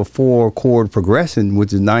listening to a 4-chord progression,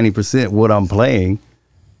 which is 90% what I'm playing,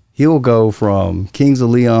 he'll go from Kings of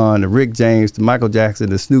Leon to Rick James to Michael Jackson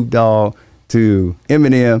to Snoop Dogg to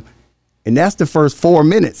Eminem. And that's the first 4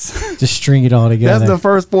 minutes. Just string it all together. That's the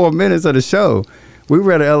first 4 minutes of the show. We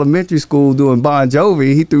were at an elementary school doing Bon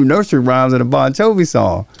Jovi. He threw nursery rhymes in a Bon Jovi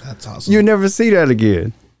song. That's awesome. You never see that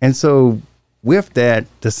again. And so with that,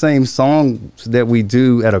 the same songs that we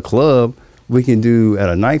do at a club, we can do at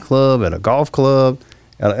a nightclub, at a golf club,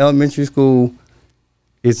 at an elementary school.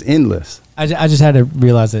 It's endless. I just had to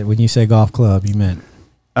realize that when you say golf club, you meant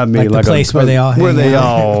I mean, like the place where they all hang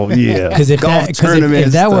out. Yeah. Because if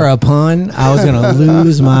that were a pun, I was going to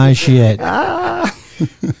lose my shit.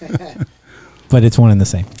 But it's one and the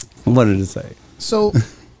same. What did it say? So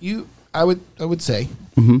I would say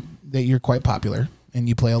that you're quite popular and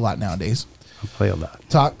you play a lot nowadays. I play a lot.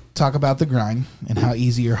 Talk about the grind and how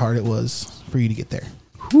easy or hard it was for you to get there.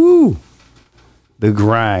 Whoo, the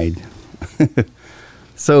grind.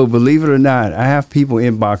 So believe it or not, I have people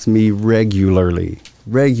inbox me regularly.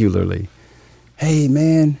 Hey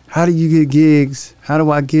man, how do you get gigs? How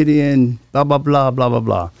do I get in? Blah, blah, blah, blah, blah,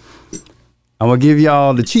 blah. I'm going to give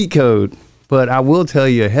y'all the cheat code, but I will tell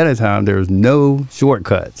you ahead of time, there's no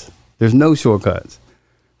shortcuts.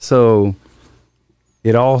 So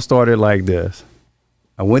it all started like this.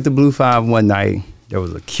 I went to Blue 5 one night. There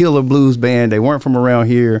was a killer blues band. They weren't from around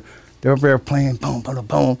here. They were there playing boom, boom,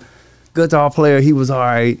 boom. Guitar player, he was all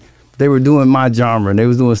right. They were doing my genre, and they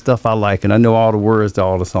was doing stuff I like, and I know all the words to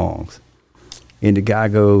all the songs. And the guy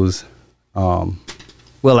goes, I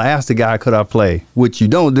asked the guy, could I play? Which you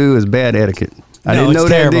don't do is bad etiquette. I didn't know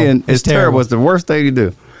that then. It's terrible. It's the worst thing to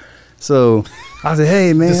do. So I said,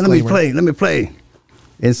 hey, man, let me play.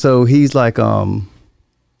 And so he's like,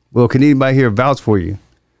 well, can anybody here vouch for you?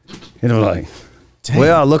 And I'm like, Dang.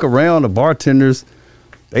 Well, I look around, the bartenders,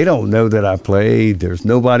 they don't know that I play. There's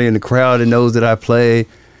nobody in the crowd that knows that I play.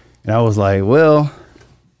 And I was like, well,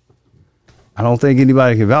 I don't think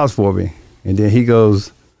anybody can vouch for me. And then he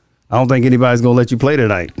goes, I don't think anybody's going to let you play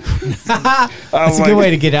tonight. That's a good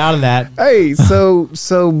way to get out of that. Hey,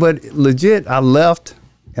 but legit, I left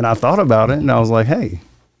and I thought about it and I was like, hey,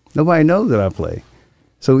 nobody knows that I play.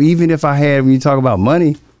 So even if I had, when you talk about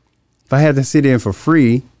money, if I had to sit in for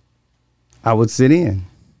free, I would sit in.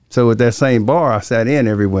 So at that same bar, I sat in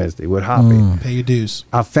every Wednesday with Hoppy. Pay your dues.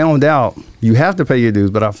 I found out you have to pay your dues,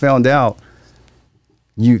 but I found out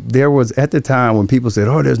there was at the time when people said,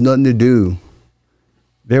 oh, there's nothing to do.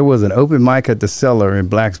 There was an open mic at the Cellar in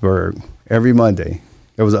Blacksburg every Monday.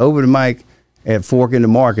 There was an open mic at Fork in the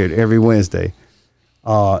Market every Wednesday.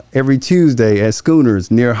 Every Tuesday at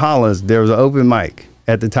Schooners near Hollis, there was an open mic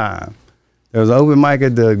at the time. There was an open mic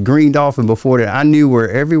at the Green Dolphin before that. I knew where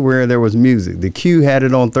everywhere there was music. The Q had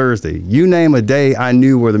it on Thursday. You name a day, I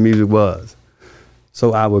knew where the music was.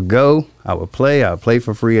 So I would go, I would play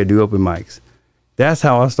for free, I'd do open mics. That's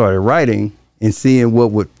how I started writing and seeing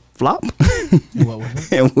what would flop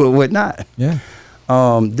and what would not. Yeah.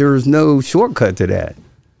 There was no shortcut to that.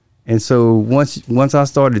 And so once I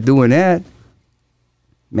started doing that,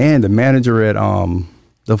 man, the manager at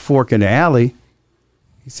the Fork in the Alley,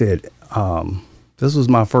 he said, this was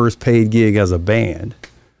my first paid gig as a band.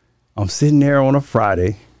 I'm sitting there on a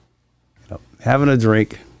Friday, having a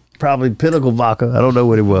drink, probably Pinnacle vodka. I don't know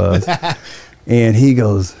what it was. And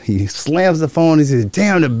he slams the phone. He says,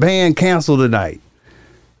 damn, the band canceled tonight.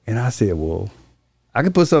 And I said, well, I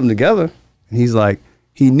could put something together. And he's like,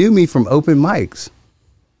 he knew me from open mics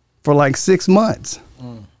for like 6 months.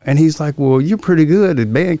 And he's like, well, you're pretty good. The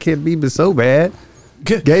band can't be so bad.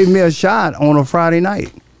 Gave me a shot on a Friday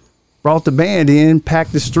night. Brought the band in,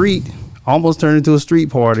 packed the street, almost turned into a street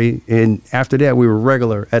party. And after that, we were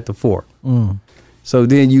regular at the Fork. So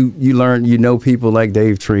then you learn, people like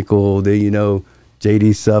Dave Trinkle, then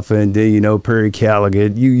J.D. Suffin, then Perry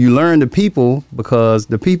Callaghan. You learn the people because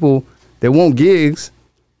the people that want gigs,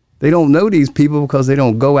 they don't know these people because they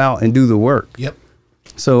don't go out and do the work. Yep.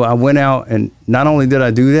 So I went out and not only did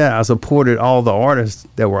I do that, I supported all the artists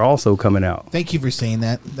that were also coming out. Thank you for saying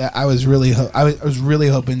that. That I was really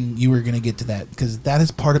hoping you were going to get to that, because that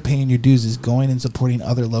is part of paying your dues, is going and supporting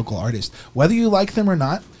other local artists, whether you like them or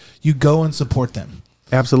not. You go and support them.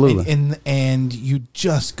 Absolutely. And you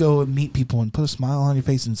just go and meet people and put a smile on your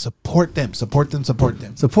face and support them. Support them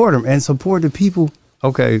and support the people.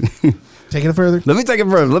 Okay. Taking it further. Let me take it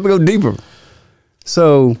further. Let me go deeper.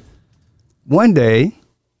 So one day,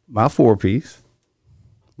 my 4-piece,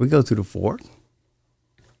 we go to the Fork.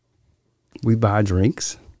 We buy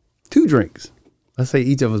drinks, 2 drinks. Let's say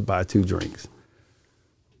each of us buy 2 drinks.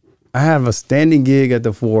 I have a standing gig at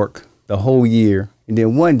the Fork the whole year. And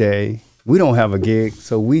then one day, we don't have a gig,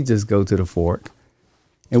 so we just go to the Fork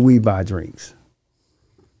and we buy drinks.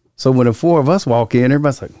 So when the 4 of us walk in,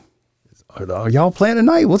 everybody's like, are y'all playing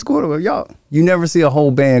tonight? What's going on? Y'all? You never see a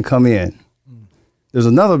whole band come in. There's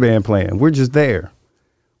another band playing. We're just there.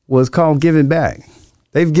 Well, it's called giving back.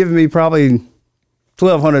 They've given me probably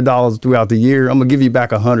 $1,200 throughout the year. I'm going to give you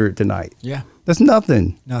back $100 tonight. Yeah. That's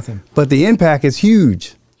nothing. Nothing. But the impact is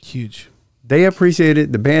huge. Huge. They appreciate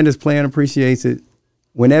it. The band is playing appreciates it.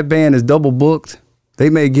 When that band is double booked, they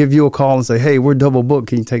may give you a call and say, hey, we're double booked.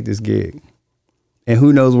 Can you take this gig? And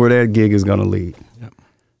who knows where that gig is going to lead. Yep.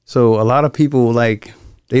 So a lot of people, they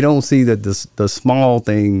don't see that the small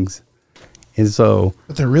things. And so.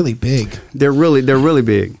 But they're really big. They're really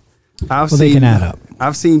big. They can add up.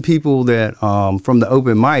 I've seen people that from the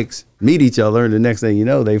open mics meet each other, and the next thing you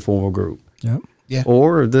know, they form a group. Yep. Yeah.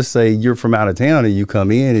 Or just say you're from out of town and you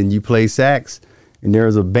come in and you play sax, and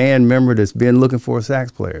there's a band member that's been looking for a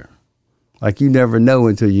sax player. Like, you never know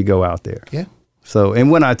until you go out there. Yeah. So,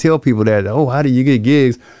 and when I tell people that, oh, how do you get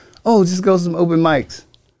gigs? Oh, just go to some open mics.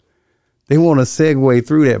 They want to segue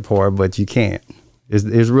through that part, but you can't.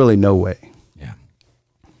 There's really no way. Yeah.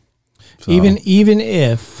 So. Even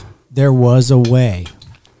if there was a way,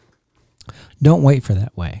 don't wait for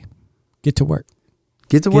that way. Get to work.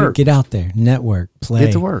 Get out there, network, play.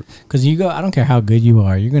 Get to work. Because you go, I don't care how good you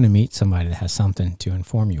are, you're going to meet somebody that has something to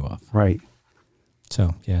inform you of. Right.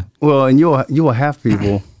 So, yeah. Well, and you'll have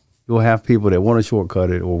people, that want to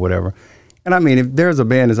shortcut it or whatever. And I mean, if there's a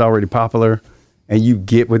band that's already popular and you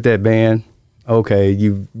get with that band, okay,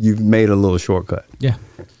 you've made a little shortcut. Yeah.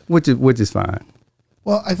 Which is fine.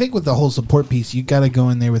 Well, I think with the whole support piece, you got to go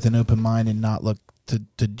in there with an open mind and not look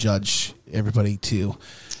to judge everybody too.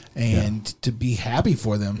 and to be happy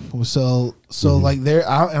for them. So like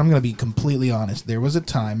I'm going to be completely honest. There was a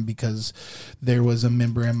time, because there was a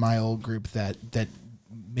member in my old group that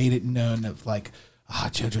made it known of like,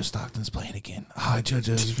 JoJo Stockton's playing again.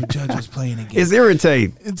 JoJo's playing again. It's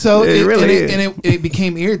irritating. And so it really is. And it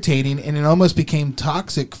became irritating, and it almost became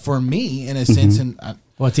toxic for me in a sense. And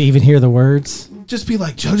to even hear the words? Just be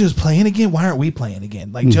like, JoJo's playing again? Why aren't we playing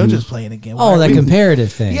again? Like, JoJo's playing again. Why that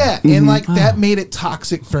comparative thing. Yeah, and like that made it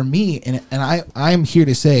toxic for me. And I'm here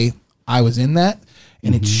to say I was in that,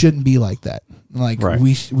 and it shouldn't be like that. Like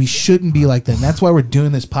we shouldn't be like that. And that's why we're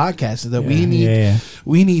doing this podcast, is that we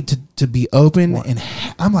need to be open. And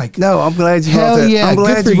I'm like, no, I'm glad you brought that. Yeah, I'm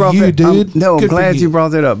glad good you brought for you, that. dude. I'm glad you brought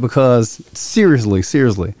that up, because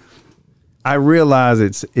seriously, I realize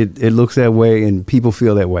it looks that way and people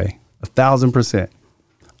feel that way 1,000%.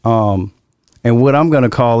 And what I'm going to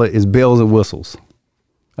call it is bells and whistles.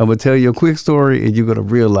 I'm going to tell you a quick story, and you're going to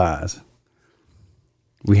realize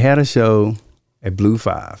we had a show at Blue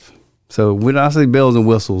 5. So when I say bells and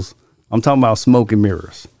whistles, I'm talking about smoke and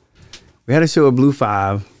mirrors. We had a show at Blue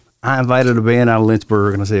 5. I invited a band out of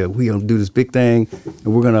Lynchburg, and I said, we're going to do this big thing, and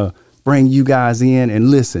we're going to bring you guys in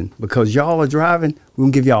and listen, because y'all are driving. We're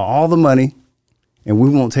going to give y'all all the money, and we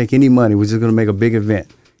won't take any money. We're just going to make a big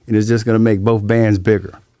event, and it's just going to make both bands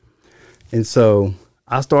bigger. And so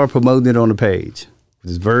I started promoting it on the page,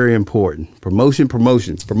 which is very important. Promotion,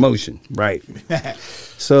 right?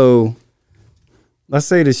 So let's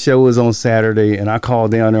say the show is on Saturday, and I call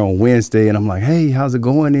down there on Wednesday, and I'm like, hey, how's it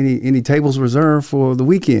going? Any tables reserved for the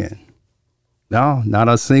weekend? No, not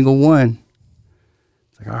a single one.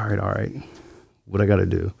 It's like, all right. What I got to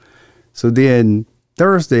do? So then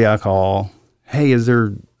Thursday I call, hey, is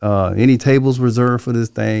there any tables reserved for this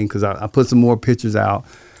thing? Because I put some more pictures out.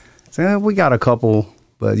 So we got a couple,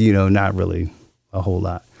 but, not really a whole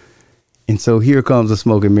lot. And so here comes the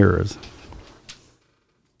smoke and mirrors.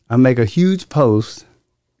 I make a huge post,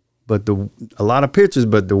 but a lot of pictures,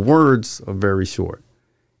 but the words are very short.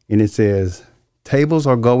 And it says, tables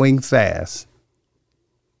are going fast.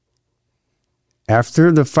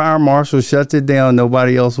 After the fire marshal shuts it down,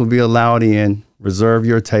 nobody else will be allowed in. Reserve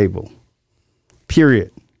your table.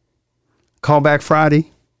 Period. Call back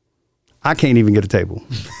Friday. I can't even get a table.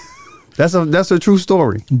 That's a true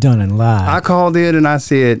story. Done and live. I called in and I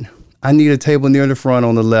said, I need a table near the front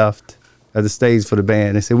on the left at the stage for the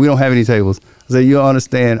band. They said, we don't have any tables. I said, you don't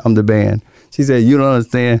understand, I'm the band. She said, you don't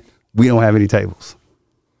understand, we don't have any tables.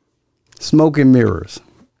 Smoke and mirrors.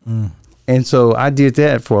 And so I did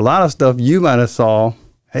that for a lot of stuff. You might have saw,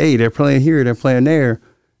 hey, they're playing here, they're playing there.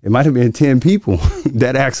 It might have been 10 people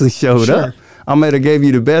that actually showed up. I might have gave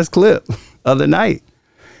you the best clip of the night.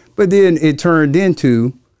 But then it turned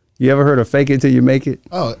into, you ever heard of fake it till you make it?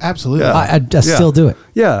 Oh, absolutely. I still do it.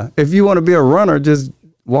 Yeah. If you want to be a runner, just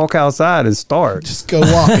walk outside and start. Just go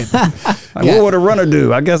walking. What would a runner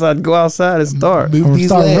do? I guess I'd go outside and start. Move these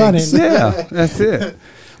start legs. running. Yeah, that's it.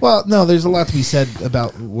 Well, no, there's a lot to be said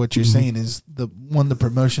about what you're saying. Is the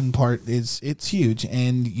promotion part it's huge,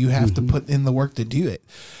 and you have to put in the work to do it.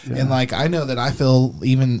 And like, I know that I feel,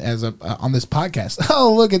 even as on this podcast,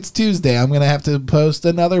 oh look, it's Tuesday, I'm gonna have to post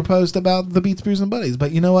another post about the Beats, Brews, and Buddies. But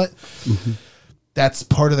you know what? That's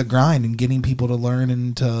part of the grind, and getting people to learn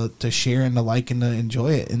and to share and to like and to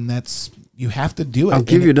enjoy it. And that's, you have to do it. I'll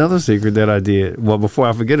give you another secret that I did. Well, before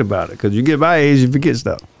I forget about it, because you get my age, you forget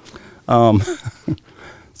stuff.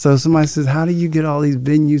 So somebody says, how do you get all these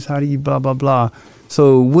venues? How do you blah, blah, blah?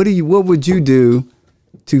 So what would you do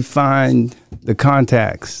to find the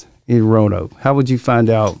contacts in Roanoke? How would you find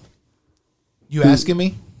out? You asking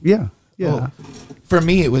me? Yeah. Oh, for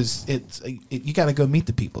me, you got to go meet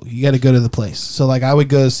the people. You got to go to the place. So like, I would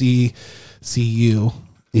go see you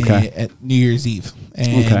at New Year's Eve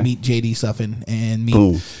and meet JD Suffin and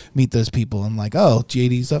meet those people. And like, oh,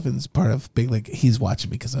 JD Suffin's part of Big League. He's watching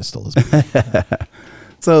me because I stole his movie.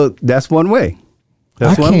 So that's one way.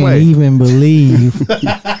 I can't even believe.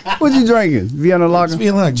 What you drinking? Vienna Lager?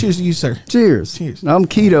 Cheers to you, sir. Cheers. I'm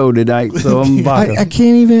keto tonight, so I'm vodka. I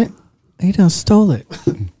can't even. He done stole it.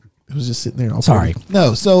 It was just sitting there. All Sorry. pretty.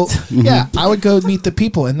 No. So yeah, I would go meet the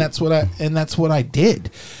people, and that's what I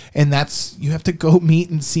did. And that's, you have to go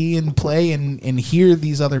meet and see and play and hear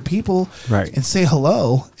these other people, right? And say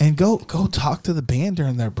hello and go talk to the band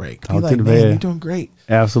during their break. Be like, man, you're doing great.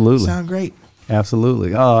 Absolutely. Sound great.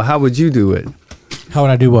 Absolutely. How would you do it? How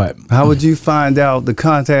would I do what? How would you find out the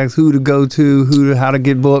contacts, who to go to, how to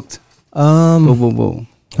get booked? Boom.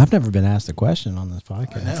 I've never been asked a question on this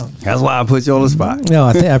podcast. I know. That's why I put you on the spot. No,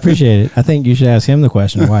 I appreciate it. I think you should ask him the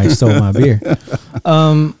question why he stole my beer.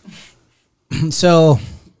 So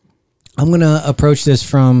I'm gonna approach this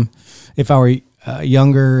from, if I were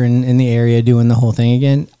younger and in the area doing the whole thing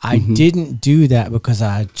again, I didn't do that because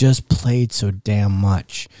I just played so damn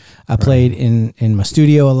much. I played in my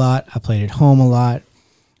studio a lot. I played at home a lot.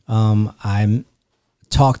 I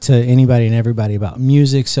talked to anybody and everybody about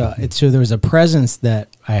music. So there was a presence that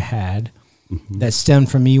I had that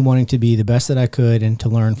stemmed from me wanting to be the best that I could and to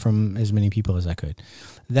learn from as many people as I could.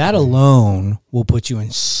 That alone will put you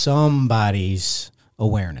in somebody's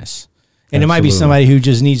awareness. And it might be somebody who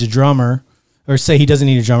just needs a drummer, or say he doesn't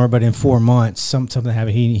need a drummer, but in 4 months, something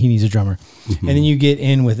happened, he needs a drummer. And then you get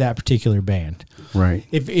in with that particular band. Right.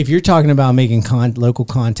 If you're talking about making local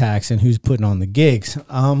contacts and who's putting on the gigs,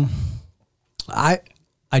 I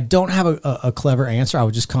don't have a clever answer. I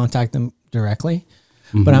would just contact them directly.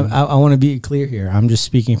 But I want to be clear here. I'm just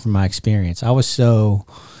speaking from my experience. I was so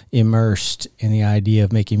immersed in the idea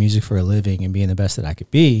of making music for a living and being the best that I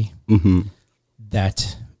could be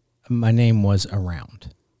that my name was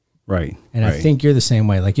around. Right. And I think you're the same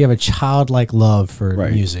way. Like you have a childlike love for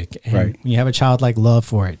music. And when you have a childlike love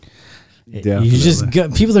for it, you just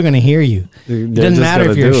people are going to hear you. It doesn't matter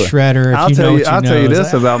if you're a shredder. I'll tell you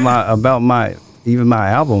this about my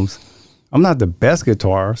albums. I'm not the best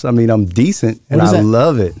guitarist. I mean, I'm decent and I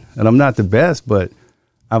love it. And I'm not the best, but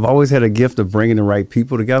I've always had a gift of bringing the right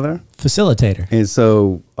people together. Facilitator. And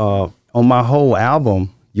so on my whole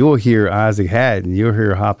album, you'll hear Isaac Haddon, you'll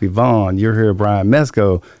hear Hoppy Vaughn, you'll hear Brian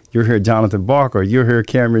Mesco, you'll hear Jonathan Barker, you'll hear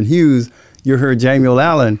Cameron Hughes, you'll hear Jamie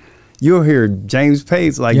Allen, you'll hear James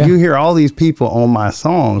Pace. You hear all these people on my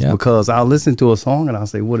songs because I'll listen to a song and I'll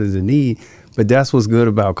say, what does it need? But that's what's good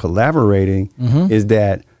about collaborating is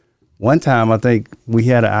that one time I think we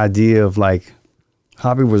had an idea of like,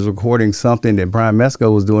 Hoppy was recording something that Brian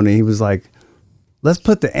Mesco was doing and he was like, let's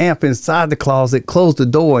put the amp inside the closet, close the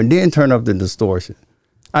door, and then turn up the distortion.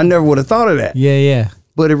 I never would have thought of that. Yeah.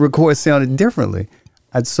 But it sounded differently.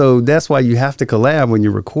 And so that's why you have to collab when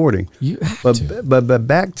you're recording. You have to. But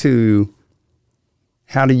back to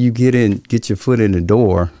how do you get your foot in the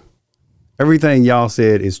door? Everything y'all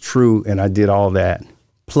said is true, and I did all that.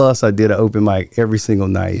 Plus, I did an open mic every single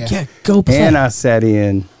night. Yeah, go play. And I sat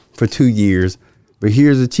in for 2 years. But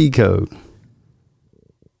here's a cheat code.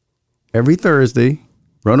 Every Thursday,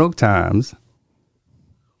 Roanoke Times,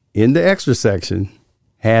 in the extra section,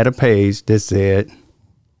 had a page that said,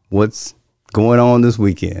 what's going on this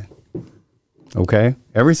weekend? Okay?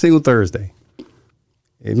 Every single Thursday.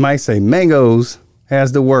 It might say Mangoes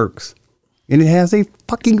has the works. And it has a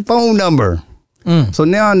fucking phone number. So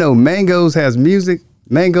now I know Mangoes has music,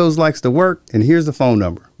 Mangoes likes to work, and here's the phone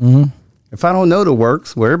number. If I don't know the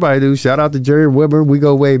works, well, everybody do. Shout out to Jerry Weber. We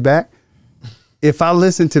go way back. If I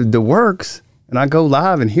listen to the works and I go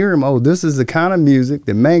live and hear them, oh, this is the kind of music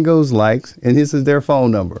that Mangoes likes, and this is their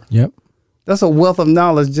phone number. Yep. That's a wealth of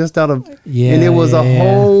knowledge just out of, and it was a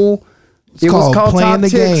whole, it was called Playing the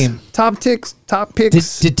Game. Top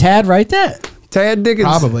picks. Did Tad write that? Tad Dickens.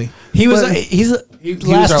 Probably. He was,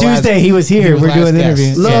 last Tuesday he was here. We're doing the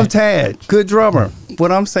interview. Love Tad. Good drummer.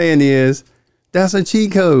 What I'm saying is, that's a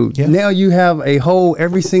cheat code. Yeah. Now you have a whole,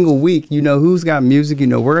 every single week, you know who's got music, you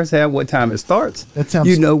know where it's at, what time it starts. That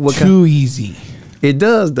sounds too easy. It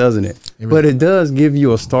does, doesn't it? But it does give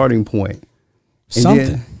you a starting point. And something.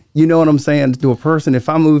 Then, you know what I'm saying? To a person, if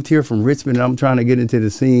I moved here from Richmond and I'm trying to get into the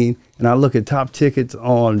scene and I look at top tickets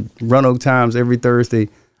on Roanoke Times every Thursday,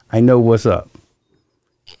 I know what's up.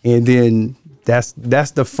 And then that's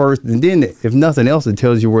the first, and then if nothing else, it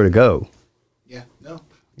tells you where to go. Yeah, no.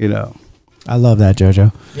 You know. I love that,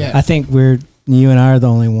 JoJo. Yeah. I think you and I are the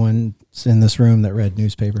only ones in this room that read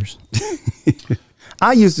newspapers.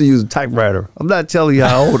 I used to use a typewriter. I'm not telling you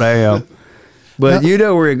how old I am. But you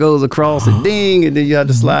know where it goes across a ding and then you have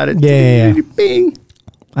to slide it. Yeah. Bing.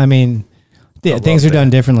 I mean, things are done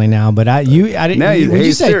differently now, but I didn't. Now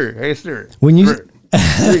hey Siri. When you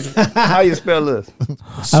how you spell this?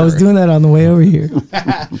 I was doing that on the way over here.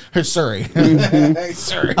 Sorry.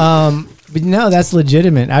 Sorry. But no, that's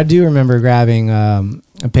legitimate. I do remember grabbing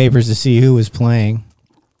papers to see who was playing.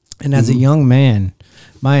 And as a young man,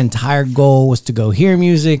 my entire goal was to go hear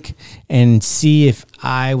music and see if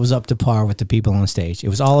I was up to par with the people on stage. It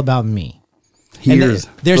was all about me. This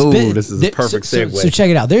is a perfect segue. So check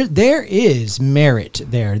it out. There is merit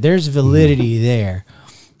there. There's validity there.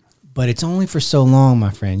 But it's only for so long,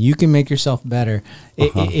 my friend. You can make yourself better.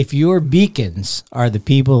 If your beacons are the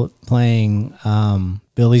people playing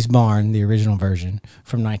Billy's Barn, the original version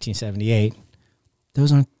from 1978,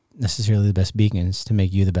 those aren't necessarily the best beacons to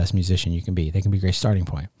make you the best musician you can be. They can be a great starting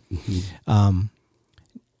point.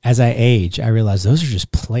 as I age, I realize those are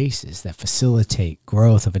just places that facilitate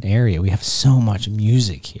growth of an area. We have so much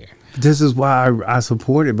music here. This is why I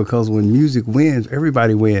support it, because when music wins,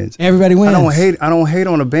 everybody wins. Everybody wins. I don't hate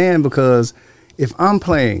on a band, because if I'm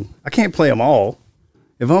playing, I can't play them all.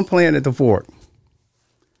 If I'm playing at the Fork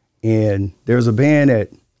and there's a band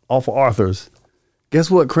off of Arthur's, guess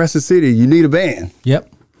what? Crescent City, you need a band.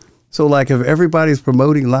 Yep. So like if everybody's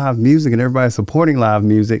promoting live music and everybody's supporting live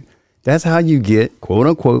music, that's how you get, quote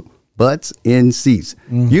unquote, butts in seats.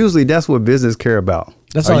 Usually that's what business care about.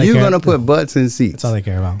 Are you going to put butts in seats? That's all they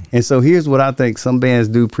care about. And so here's what I think some bands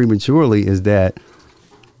do prematurely is that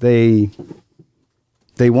they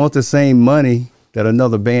want the same money that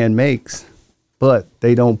another band makes, but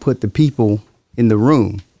they don't put the people in the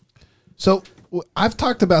room. So I've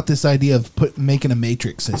talked about this idea of making a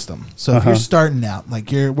matrix system. So if you're starting out, like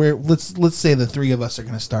let's say the three of us are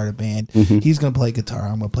going to start a band. He's going to play guitar,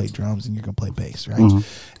 I'm going to play drums, and you're going to play bass, right?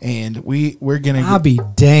 And we're going to. I'll be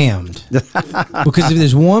damned, because if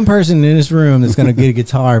there's one person in this room that's going to get a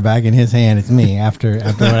guitar back in his hand, it's me. After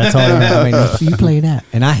what I told him, I mean, you play that,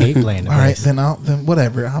 and I hate playing the bass. All right, then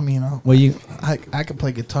whatever. I mean, I can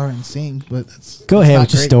play guitar and sing, but go ahead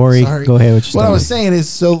with your story. Sorry. Go ahead with your story. What I was saying is,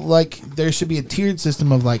 so like there should be a tiered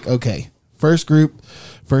system of like, okay, first group,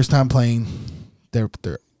 first time playing, they're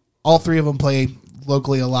all three of them play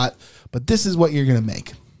locally a lot, but this is what you're going to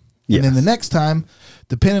make. Yes. And then the next time,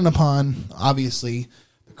 depending upon obviously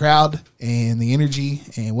the crowd and the energy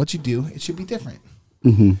and what you do, it should be different.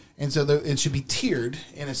 And so it should be tiered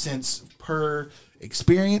in a sense per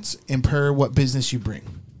experience and per what business you bring.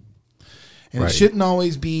 And it shouldn't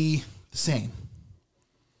always be the same.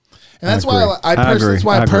 And that's why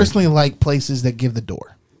I personally like places that give the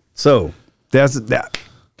door. So that's that.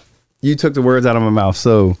 You took the words out of my mouth.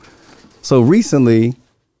 So recently,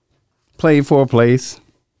 played for a place.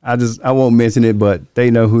 I won't mention it, but they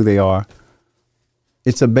know who they are.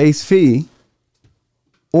 It's a base fee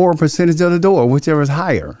or a percentage of the door, whichever is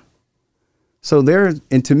higher. So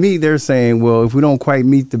to me, they're saying, well, if we don't quite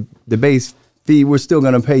meet the base fee, we're still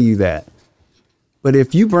going to pay you that. But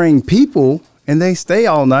if you bring people and they stay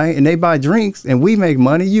all night and they buy drinks and we make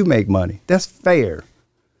money, you make money. That's fair.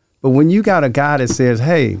 But when you got a guy that says,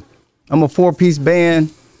 hey, I'm a 4-piece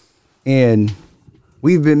band and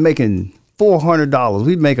we've been making $400.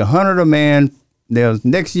 We make $100 a man.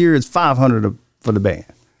 Next year it's $500 for the band.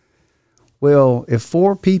 Well, if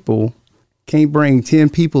 4 people can't bring 10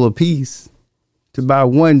 people apiece to buy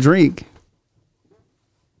one drink,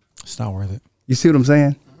 it's not worth it. You see what I'm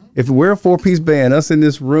saying? If we're a 4-piece band, us in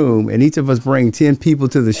this room, and each of us bring 10 people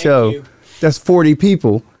to the show, that's 40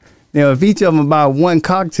 people. Now, if each of them buy one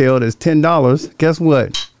cocktail that's $10, guess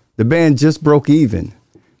what? The band just broke even.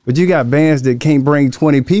 But you got bands that can't bring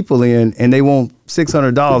 20 people in, and they want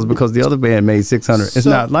 $600 because the other band made $600. It's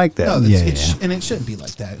not like that. No, and it shouldn't be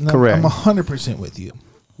like that. No, correct. I'm 100% with you.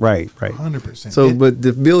 Right. 100%. So, but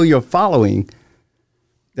to build your following,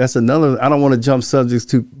 that's another. I don't want to jump subjects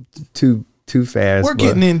too fast. We're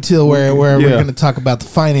getting into where we're going to talk about the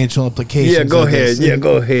financial implications. Yeah, go ahead.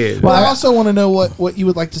 Go ahead. Well, I also want to know what you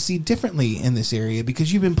would like to see differently in this area,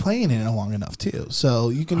 because you've been playing in it long enough too. So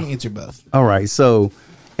you can answer both. All right. So,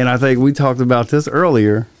 and I think we talked about this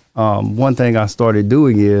earlier. One thing I started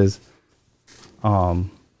doing is,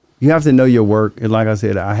 you have to know your work. And like I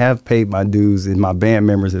said, I have paid my dues, and my band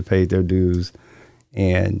members have paid their dues,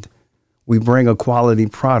 and we bring a quality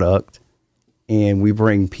product, and we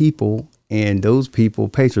bring people, and those people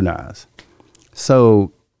patronize.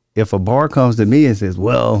 So if a bar comes to me and says,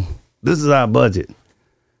 well, this is our budget,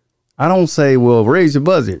 I don't say, well, raise your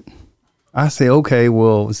budget. I say, okay,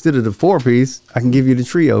 well, instead of the 4-piece, I can give you the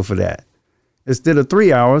trio for that. Instead of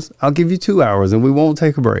 3 hours, I'll give you 2 hours, and we won't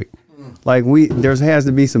take a break. Like there has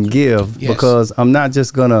to be some give, because I'm not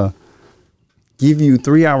just going to give you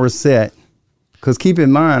 3 hour set. Because keep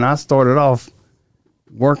in mind, I started off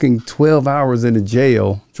working 12 hours in the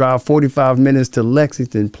jail, drive 45 minutes to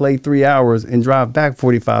Lexington, play 3 hours, and drive back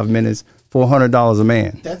 45 minutes for $100 a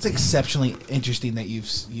man. That's exceptionally interesting that you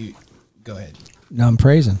go ahead. No, I'm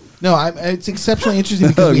praising. No, it's exceptionally interesting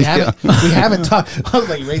because we haven't talked. I was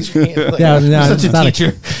like, raise your hand. Like, you're such a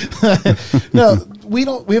teacher. No, we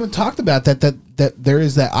haven't talked about that there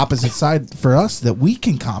is that opposite side for us that we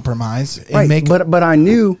can compromise and make. But I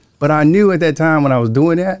knew at that time when I was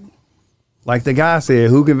doing that, like the guy said,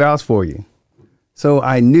 who can vouch for you? So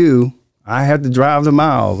I knew I had to drive the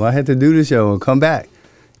miles. I had to do the show and come back.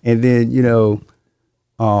 And then,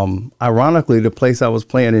 ironically, the place I was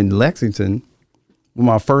playing in Lexington, when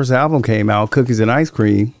my first album came out, Cookies and Ice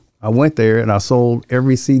Cream, I went there and I sold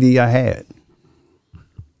every CD I had.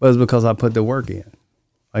 But it's because I put the work in.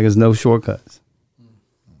 Like, there's no shortcuts.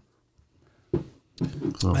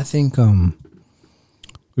 I think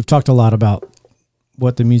we've talked a lot about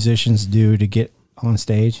what the musicians do to get on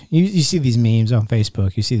stage. You see these memes on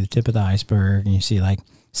Facebook. You see the tip of the iceberg, and you see like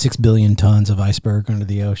 6 billion tons of iceberg under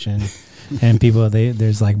the ocean. And people,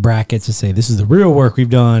 there's like brackets to say, this is the real work we've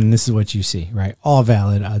done, and this is what you see, right? All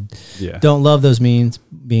valid. I don't love those beams,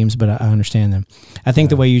 but I understand them. I think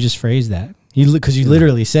the way you just phrased that, because you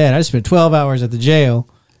literally said, I spent 12 hours at the jail.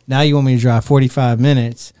 Now you want me to drive 45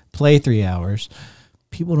 minutes, play 3 hours.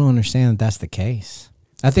 People don't understand that that's the case.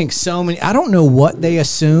 I think so many, I don't know what they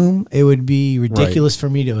assume. It would be ridiculous for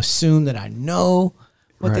me to assume that I know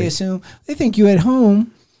what they assume. They think you at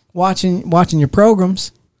home watching your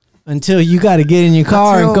programs until you got to get in your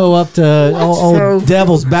car and go up to old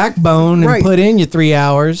Devil's Backbone and put in your 3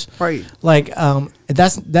 hours. Right. Like,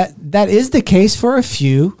 that is the case for a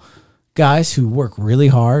few guys who work really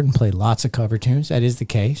hard and play lots of cover tunes. That is the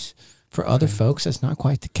case. For other folks, that's not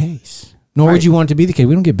quite the case. Nor would you want it to be the case.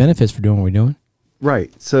 We don't get benefits for doing what we're doing.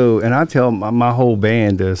 Right. So, and I tell my whole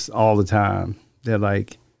band this all the time. They're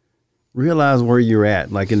like, realize where you're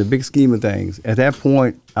at. Like in the big scheme of things. At that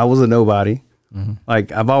point, I was a nobody. Mm-hmm.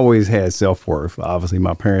 Like I've always had self-worth. Obviously,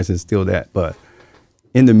 my parents instilled that. But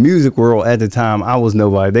in the music world at the time, I was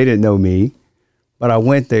nobody. They didn't know me. But I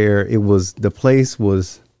went there. The place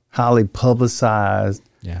was highly publicized.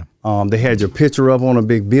 Yeah. They had your picture up on a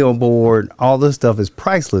big billboard. All this stuff is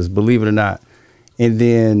priceless, believe it or not. And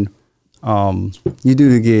then you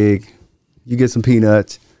do the gig, you get some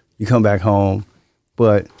peanuts, you come back home.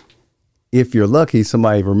 But if you're lucky,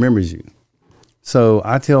 somebody remembers you. So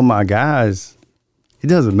I tell my guys, it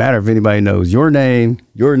doesn't matter if anybody knows your name,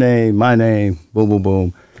 my name, boom, boom,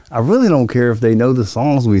 boom. I really don't care if they know the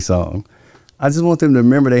songs we sung. I just want them to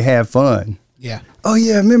remember they had fun. Yeah. Oh,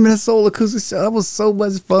 yeah, remember that Solacoustix show? That was so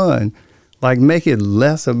much fun. Like, make it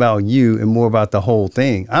less about you and more about the whole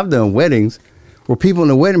thing. I've done weddings where people in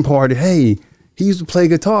the wedding party, hey, he used to play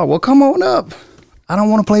guitar. Well, come on up. I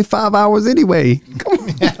don't want to play 5 hours anyway. Come on.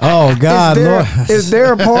 Oh, God, Lord. It's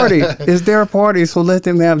their party. It's their party, so let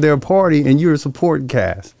them have their party, and you're a support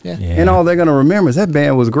cast. Yeah. And all they're going to remember is that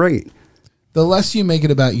band was great. The less you make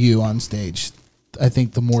it about you on stage, I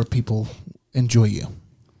think the more people enjoy you.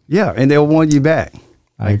 Yeah, and they'll want you back.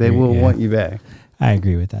 They will want you back. I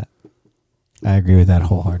agree with that. I agree with that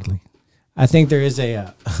wholeheartedly. I think there is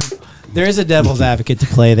a devil's advocate to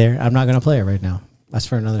play there. I'm not going to play it right now. That's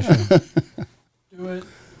for another show. Do it.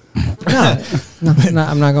 No,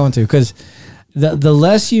 I'm not going to, because the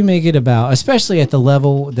less you make it about, especially at the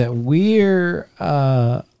level that we're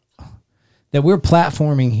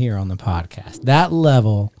platforming here on the podcast, that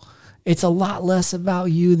level, it's a lot less about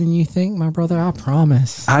you than you think, my brother. I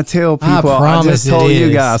promise. I tell people, I just told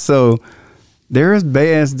you guys. So there's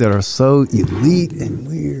bands that are so elite and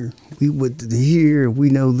we would hear, we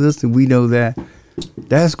know this and we know that.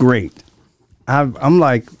 That's great. I'm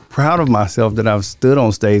like proud of myself that I've stood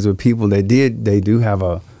on stage with people that they do have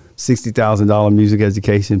a $60,000 music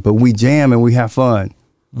education, but we jam and we have fun.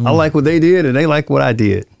 I like what they did and they like what I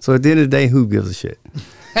did. So at the end of the day, who gives a shit?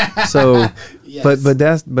 So, yes. but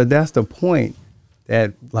that's the point,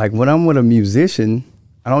 that like when I'm with a musician,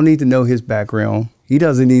 I don't need to know his background. He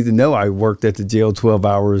doesn't need to know I worked at the jail 12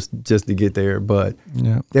 hours just to get there, but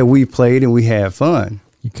that we played and we had fun.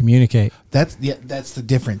 You communicate. That's the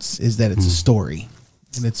difference, is that it's a story,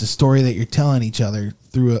 and it's a story that you're telling each other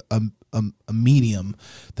through a medium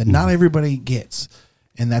that not everybody gets,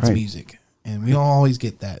 and that's music. And we don't always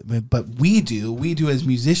get that, but we do as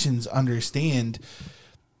musicians understand,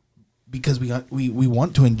 because we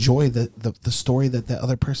want to enjoy the story that the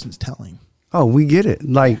other person's telling. Oh, we get it.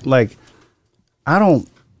 Like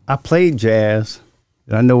I played jazz,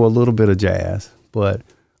 and I know a little bit of jazz, but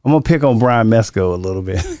I'm going to pick on Brian Mesco a little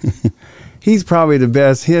bit. He's probably the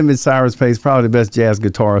best. Him and Cyrus Pace, probably the best jazz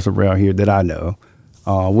guitarist around here that I know.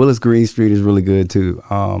 Willis Greenstreet is really good too.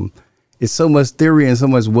 It's so much theory and so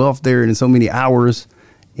much wealth there and so many hours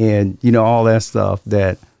and, all that stuff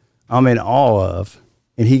that I'm in awe of.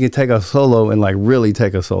 And he can take a solo and like really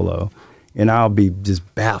take a solo, and I'll be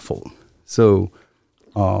just baffled. So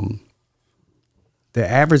the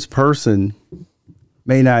average person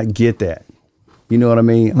may not get that. You know what I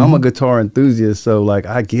mean? Mm-hmm. I'm a guitar enthusiast, so like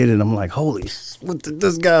I get it. I'm like, holy,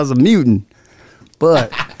 this guy's a mutant.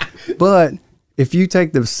 But if you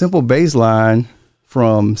take the simple bass line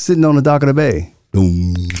from Sitting on the Dock of the Bay,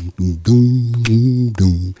 doom, doom, doom, doom,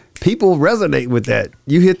 doom, people resonate with that.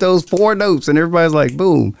 You hit those 4 notes and everybody's like,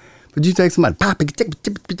 boom. But you take somebody, pop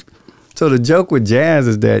it. So the joke with jazz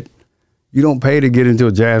is that you don't pay to get into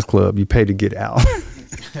a jazz club. You pay to get out.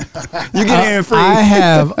 You get in free. I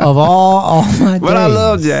have, of all my days. But I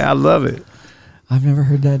love jazz. I love it. I've never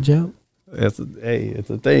heard that joke. It's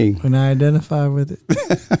a thing. When I identify with it.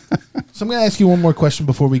 So I'm going to ask you one more question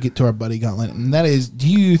before we get to our buddy Gauntlet, and that is, do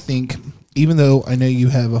you think, even though I know you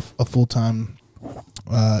have a full-time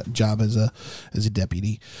job as a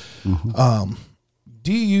deputy,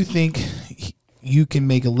 do you think you can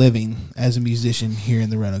make a living as a musician here in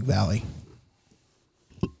the Roanoke Valley?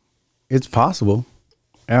 It's possible.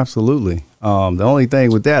 Absolutely. The only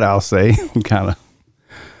thing with that, I'll say, kind of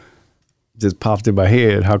just popped in my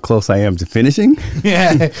head how close I am to finishing.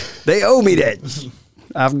 Yeah. They owe me that.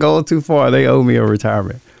 I've gone too far. They owe me a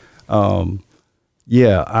retirement.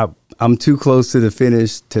 Yeah, I'm too close to the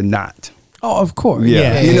finish to not. Oh, of course.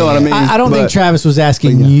 Yeah. You know what I mean? I don't think Travis was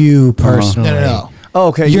asking you personally. No.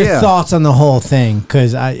 Okay, Your thoughts on the whole thing,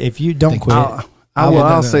 because if you don't quit.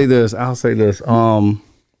 I'll say this.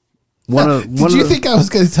 Did you think I was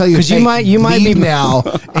going to tell you? Because you might be now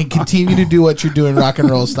and continue to do what you're doing, rock and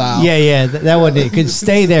roll style. Yeah, that wasn't it. Could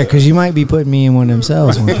stay there because you might be putting me in one of them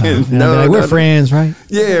cells one time. We're friends, right?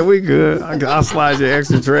 Yeah, we good. I'll slide your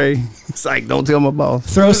extra tray. It's like, don't tell my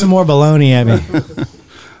boss. Throw some more bologna at me.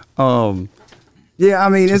 Yeah, I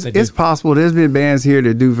mean, it's possible. There's been bands here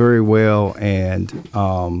that do very well, and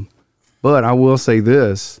but I will say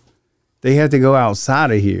this: they had to go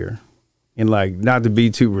outside of here. And like, not to be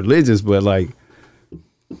too religious, but like,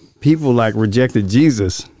 people like rejected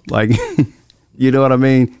Jesus. Like, you know what I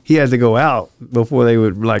mean? He had to go out before they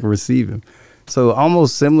would like receive him. So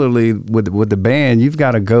almost similarly with the band, you've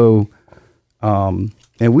got to go, and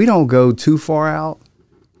we don't go too far out.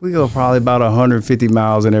 We go probably about 150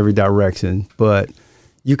 miles in every direction, but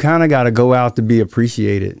you kind of got to go out to be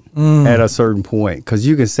appreciated at a certain point, because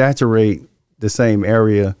you can saturate the same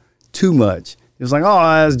area too much. It's like, oh,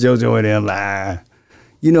 that's JoJo and them. Nah.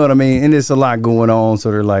 You know what I mean? And there's a lot going on. So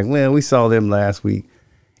they're like, well, we saw them last week.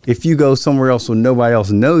 If you go somewhere else where nobody else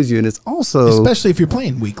knows you, and it's also... Especially if you're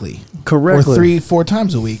playing weekly. Correctly. Or 3-4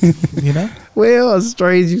 times a week, you know? Well, it's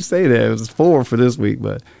strange you say that. It was 4 for this week.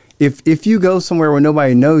 But if you go somewhere where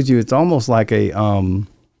nobody knows you, it's almost like a,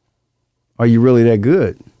 are you really that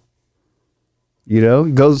good? You know?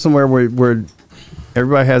 You go somewhere where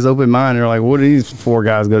everybody has open mind. They're like, what are these 4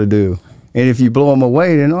 guys going to do? And if you blow them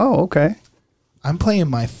away, then, okay. I'm playing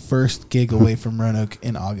my first gig away from Roanoke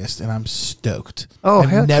in August, and I'm stoked. Oh,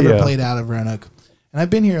 I've never played out of Roanoke. And I've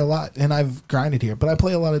been here a lot, and I've grinded here. But I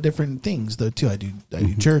play a lot of different things, though, too. I do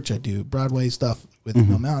church. I do Broadway stuff with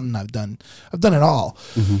No Mountain. I've done it all.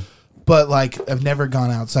 But, like, I've never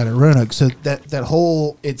gone outside of Roanoke. So that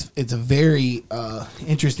whole, it's a very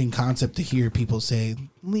interesting concept to hear people say,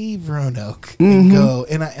 leave Roanoke and go.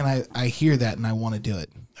 And I hear that, and I want to do it.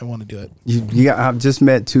 I've just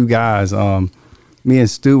met 2 guys. Me and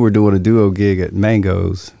Stu were doing a duo gig at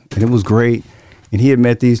Mango's, and it was great. And he had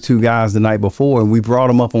met these 2 guys the night before, and we brought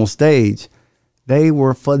them up on stage. They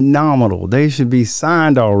were phenomenal. They should be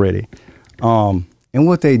signed already. And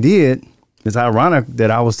what they did, it's ironic that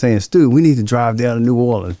I was saying, Stu, we need to drive down to New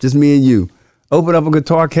Orleans, just me and you. Open up a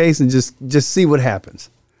guitar case and just see what happens.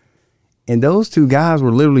 And those 2 guys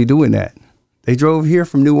were literally doing that. They drove here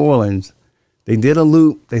from New Orleans. They did a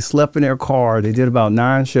loop. They slept in their car. They did about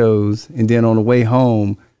 9 shows. And then on the way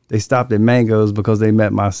home, they stopped at Mango's because they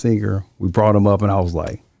met my singer. We brought them up, and I was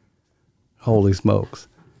like, holy smokes.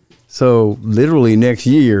 So literally next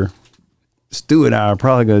year, Stu and I are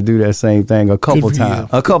probably going to do that same thing a couple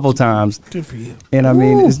times. Good for you. And I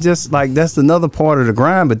mean, it's just like, that's another part of the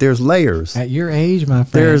grind, but there's layers. At your age, my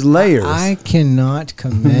friend. There's layers. I cannot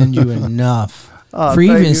commend you enough. For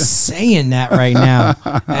even saying that right now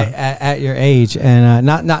at your age.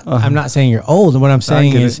 And I'm not saying you're old. What I'm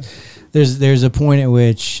saying is there's a point at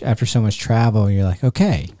which, after so much travel, you're like,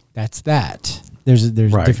 okay, that's that. There's a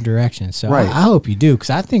different direction. So I hope you do, because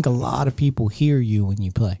I think a lot of people hear you when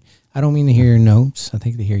you play. I don't mean to hear your notes. I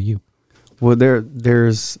think they hear you. Well,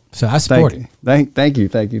 there's... So I support it. Thank you.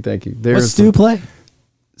 What's Stu play?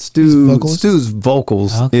 Stu's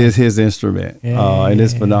vocals is his instrument, and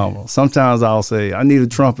it's phenomenal. Sometimes I'll say, I need a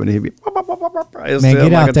trumpet, and he'll be, man,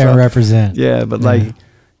 get out there and represent. Yeah, but like,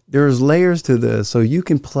 there's layers to this. So you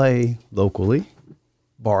can play locally,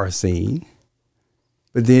 bar scene,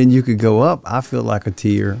 but then you could go up, I feel like a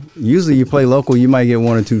tier. Usually you play local, you might get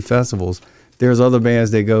 1 or 2 festivals. There's other bands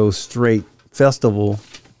that go straight festival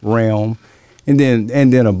realm, and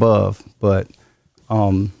then above. But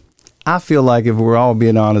I feel like, if we're all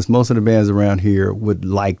being honest, most of the bands around here would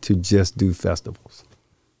like to just do festivals.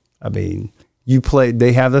 I mean,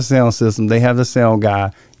 they have the sound system, they have the sound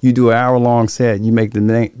guy. You do an hour-long set, you make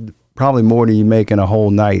probably more than you make in a whole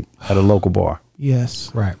night at a local bar.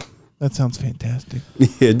 Yes. Right. That sounds fantastic.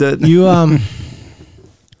 Yeah, doesn't you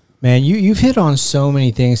man, you've hit on so many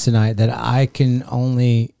things tonight that I can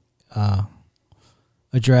only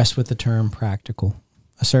addressed with the term practical,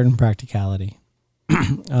 a certain practicality.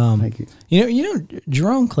 Thank you. You know,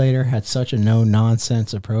 Jerome Clater had such a no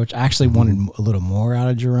nonsense approach. I actually wanted a little more out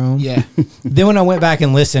of Jerome. Yeah. Then when I went back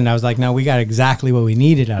and listened, I was like, no, we got exactly what we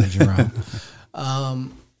needed out of Jerome.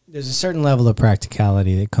 There's a certain level of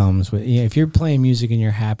practicality that comes with, if you're playing music and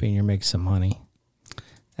you're happy and you're making some money,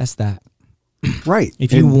 that's that. Right.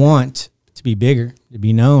 If you want to be bigger, to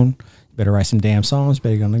be known, you better write some damn songs,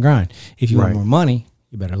 better get on the grind. If you want more money,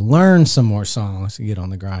 you better learn some more songs to get on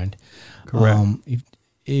the grind. Correct.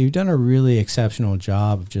 You've done a really exceptional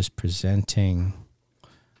job of just presenting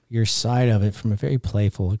your side of it from a very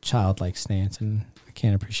playful, childlike stance, and I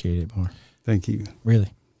can't appreciate it more. Thank you.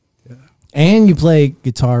 Really. Yeah. And you play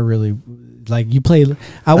guitar really, like you play.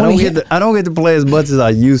 I don't get to play as much as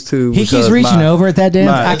I used to. He keeps reaching over at that damn.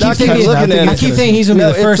 I keep thinking he's gonna be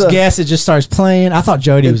the first guest that just starts playing. I thought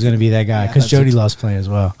Jody was gonna be that guy because Jody loves playing as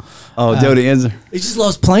well. Oh, Jody Enzer. He just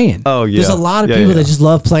loves playing. Oh yeah. There's a lot of people that just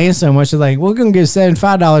love playing so much. They're like, we're gonna get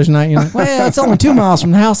 $75 a night. You're like, well, it's only 2 miles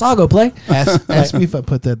from the house. I'll go play. Ask me if I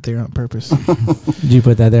put that there on purpose. Did you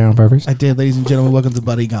put that there on purpose? I did, ladies and gentlemen. Welcome to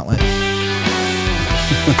Buddy Gauntlet.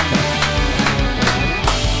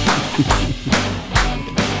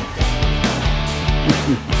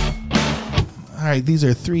 All right, these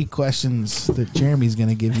are 3 questions that Jeremy's going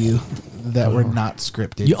to give you that were not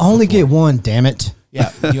scripted. You only get one, damn it.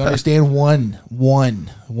 Yeah, you understand one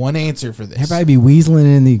answer for this. Everybody be weaseling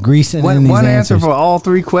in the greasing in these one answer answers. for all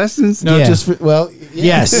 3 questions? No, Yeah. just for, well,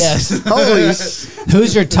 Yes. yes.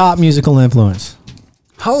 Who's your top musical influence?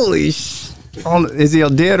 Is he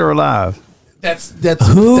dead or alive?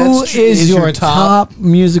 Who is your top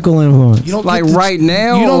musical influence? You don't Like get to, right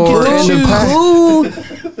now? you don't or get to in the choose. past? Who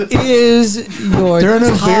is your There are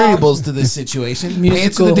no top variables to this situation. Answer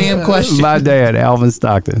musical- the damn question. My dad, Alvin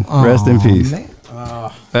Stockton. Rest in peace. man.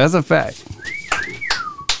 That's a fact.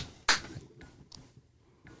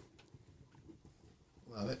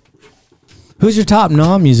 Love it. Who's your top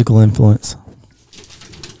non-musical influence?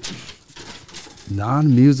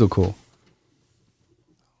 Non-musical.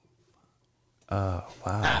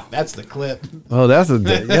 Wow. That's the clip. Oh, that's a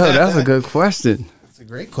good question. That's a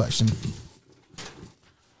great question.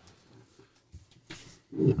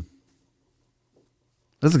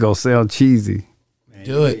 Let's go sound cheesy.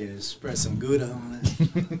 Do it. Spread some Gouda on it.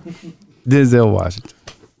 Denzel Washington.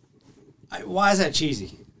 Why is that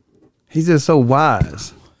cheesy? He's just so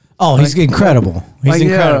wise. Oh, he's incredible. He's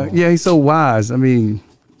incredible. Yeah, he's so wise. I mean,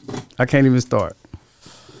 I can't even start.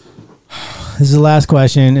 This is the last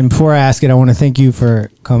question. And before I ask it, I want to thank you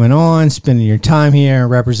for coming on, spending your time here,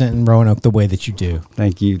 and representing Roanoke the way that you do.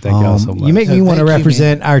 Thank you. Thank y'all so much. You make me want to Thank you,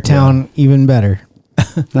 represent our town even better.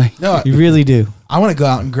 No, You really do. I want to go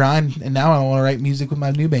out and grind, and now I want to write music with my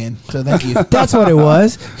new band. So thank you. That's what it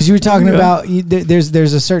was. Because you were talking about there's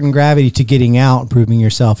a certain gravity to getting out, proving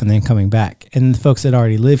yourself, and then coming back. And the folks that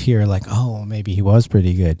already live here are like, oh, maybe he was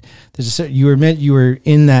pretty good. There's a certain, you were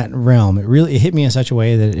in that realm. It hit me in such a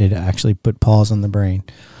way that it actually put pause on the brain.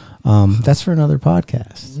 That's for another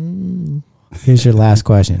podcast. Here's your last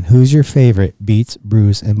question. Who's your favorite Beats,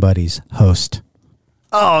 Brews, and Buddies host?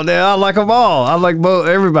 Oh, man, I like them all. I like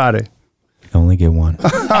everybody. You only get one.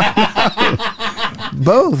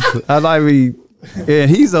 Both. I like me.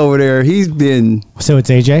 And he's over there. He's been So it's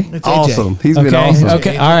AJ? It's awesome. AJ. He's been Okay. awesome.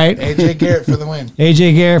 Okay. All right. AJ Garrett for the win.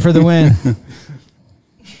 AJ Garrett for the win.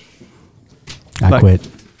 I quit.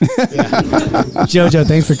 JoJo,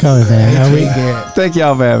 thanks for coming, man. AJ Garrett. Thank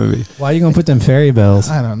y'all for having me. Why are you going to put them fairy bells?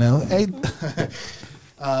 I don't know.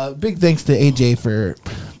 Big thanks to AJ for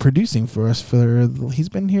producing for us. He's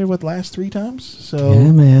been here last 3 times. So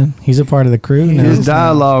Yeah, man. He's a part of the crew now. His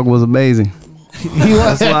dialogue was amazing. he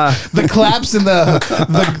was That's why. the claps and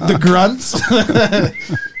the grunts.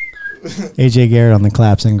 AJ Garrett on the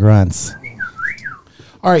claps and grunts.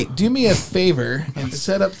 All right, do me a favor and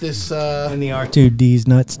set up this. And the R2D's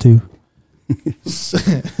nuts, too.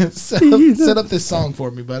 set up this song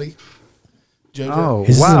for me, buddy. JoJo. Oh, Is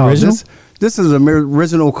this wow. original? This is an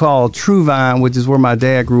original called True Vine, which is where my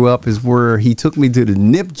dad grew up, is where he took me to the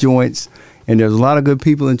nip joints. And there's a lot of good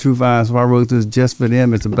people in True Vine, so I wrote this just for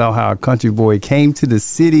them. It's about how a country boy came to the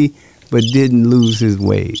city but didn't lose his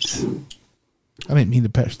ways. I didn't mean to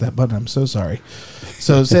push that button. I'm so sorry.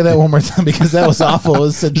 So say that one more time because that was awful.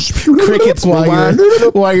 It said crickets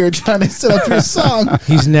while you're trying to set up your song.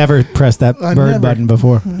 He's never pressed that bird button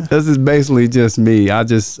before. This is basically just me.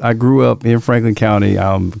 I grew up in Franklin County.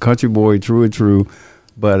 I'm a country boy, true and true.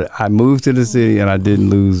 But I moved to the city and I didn't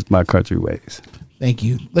lose my country ways. Thank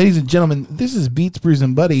you. Ladies and gentlemen, this is Beats, Brews,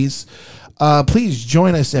 and Buddies. Please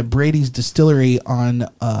join us at Brady's Distillery on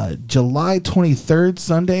July 23rd,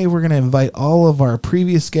 Sunday. We're going to invite all of our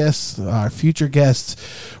previous guests, our future guests.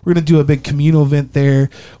 We're going to do a big communal event there.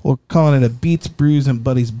 We're calling it a Beats, Brews, and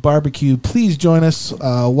Buddies Barbecue. Please join us.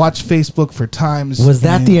 Watch Facebook for times. Was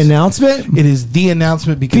that the announcement? It is the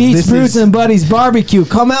announcement because Beats, Brews, and Buddies Barbecue.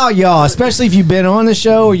 Come out, y'all, especially if you've been on the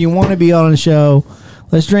show or you want to be on the show.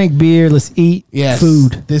 Let's drink beer. Let's eat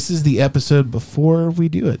food. This is the episode before we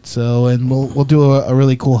do it. So, and we'll do a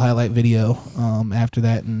really cool highlight video after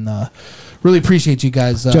that. And really appreciate you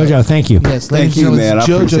guys. JoJo, thank you. Yes, thank you, man. I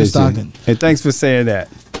JoJo Stockton. You. And thanks for saying that.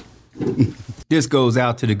 This goes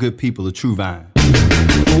out to the good people of True Vine.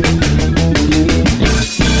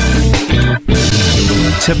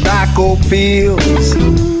 Tobacco fields,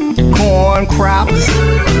 corn crops.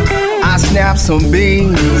 I snapped some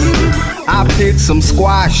beans. I picked some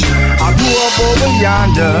squash. I grew up over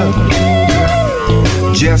yonder,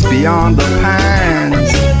 just beyond the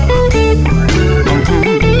pines.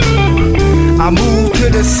 I moved to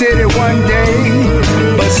the city one day,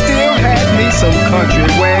 but still had me some country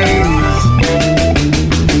ways.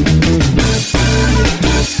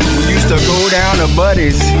 We used to go down to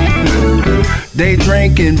Buddy's, they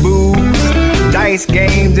drinking booze, dice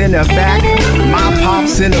games in the back, my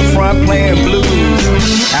pops in the front playing blues.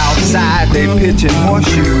 Outside they pitching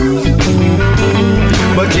horseshoes,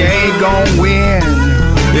 but you ain't gon' win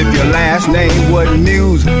if your last name wasn't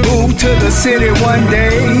Muse. Moved to the city one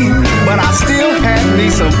day, but I still had me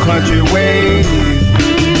some country ways.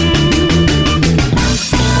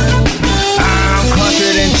 I'm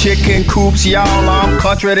country than chicken coops, y'all. I'm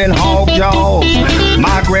country than hog jaws.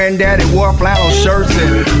 My granddaddy wore flannel shirts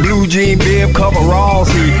and blue jean bib coveralls.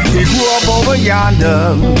 He grew up over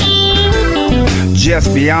yonder,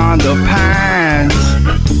 just beyond the pines.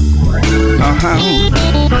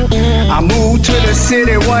 I moved to the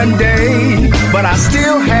city one day, but I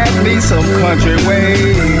still had me some country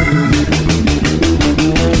ways.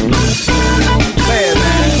 Play it,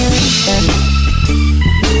 man.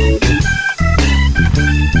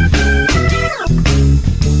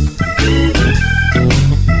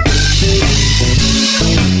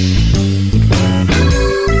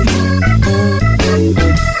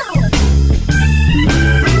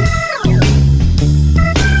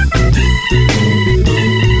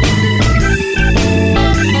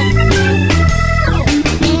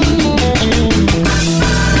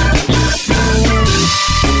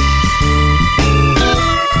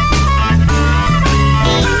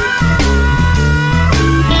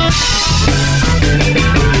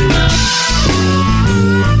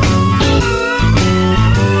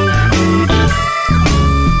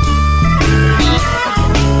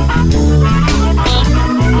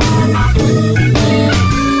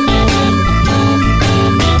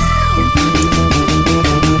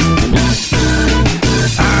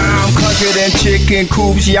 Chicken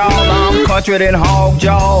coops, y'all, I'm country than hog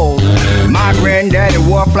jaws. My granddaddy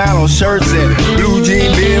wore flannel shirts and blue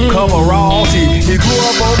jean bib coveralls. He grew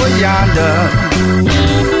up over yonder,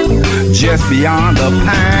 just beyond the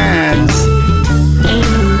pines.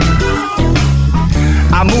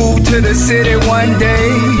 I moved to the city one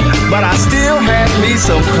day, but I still had me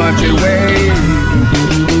some country ways.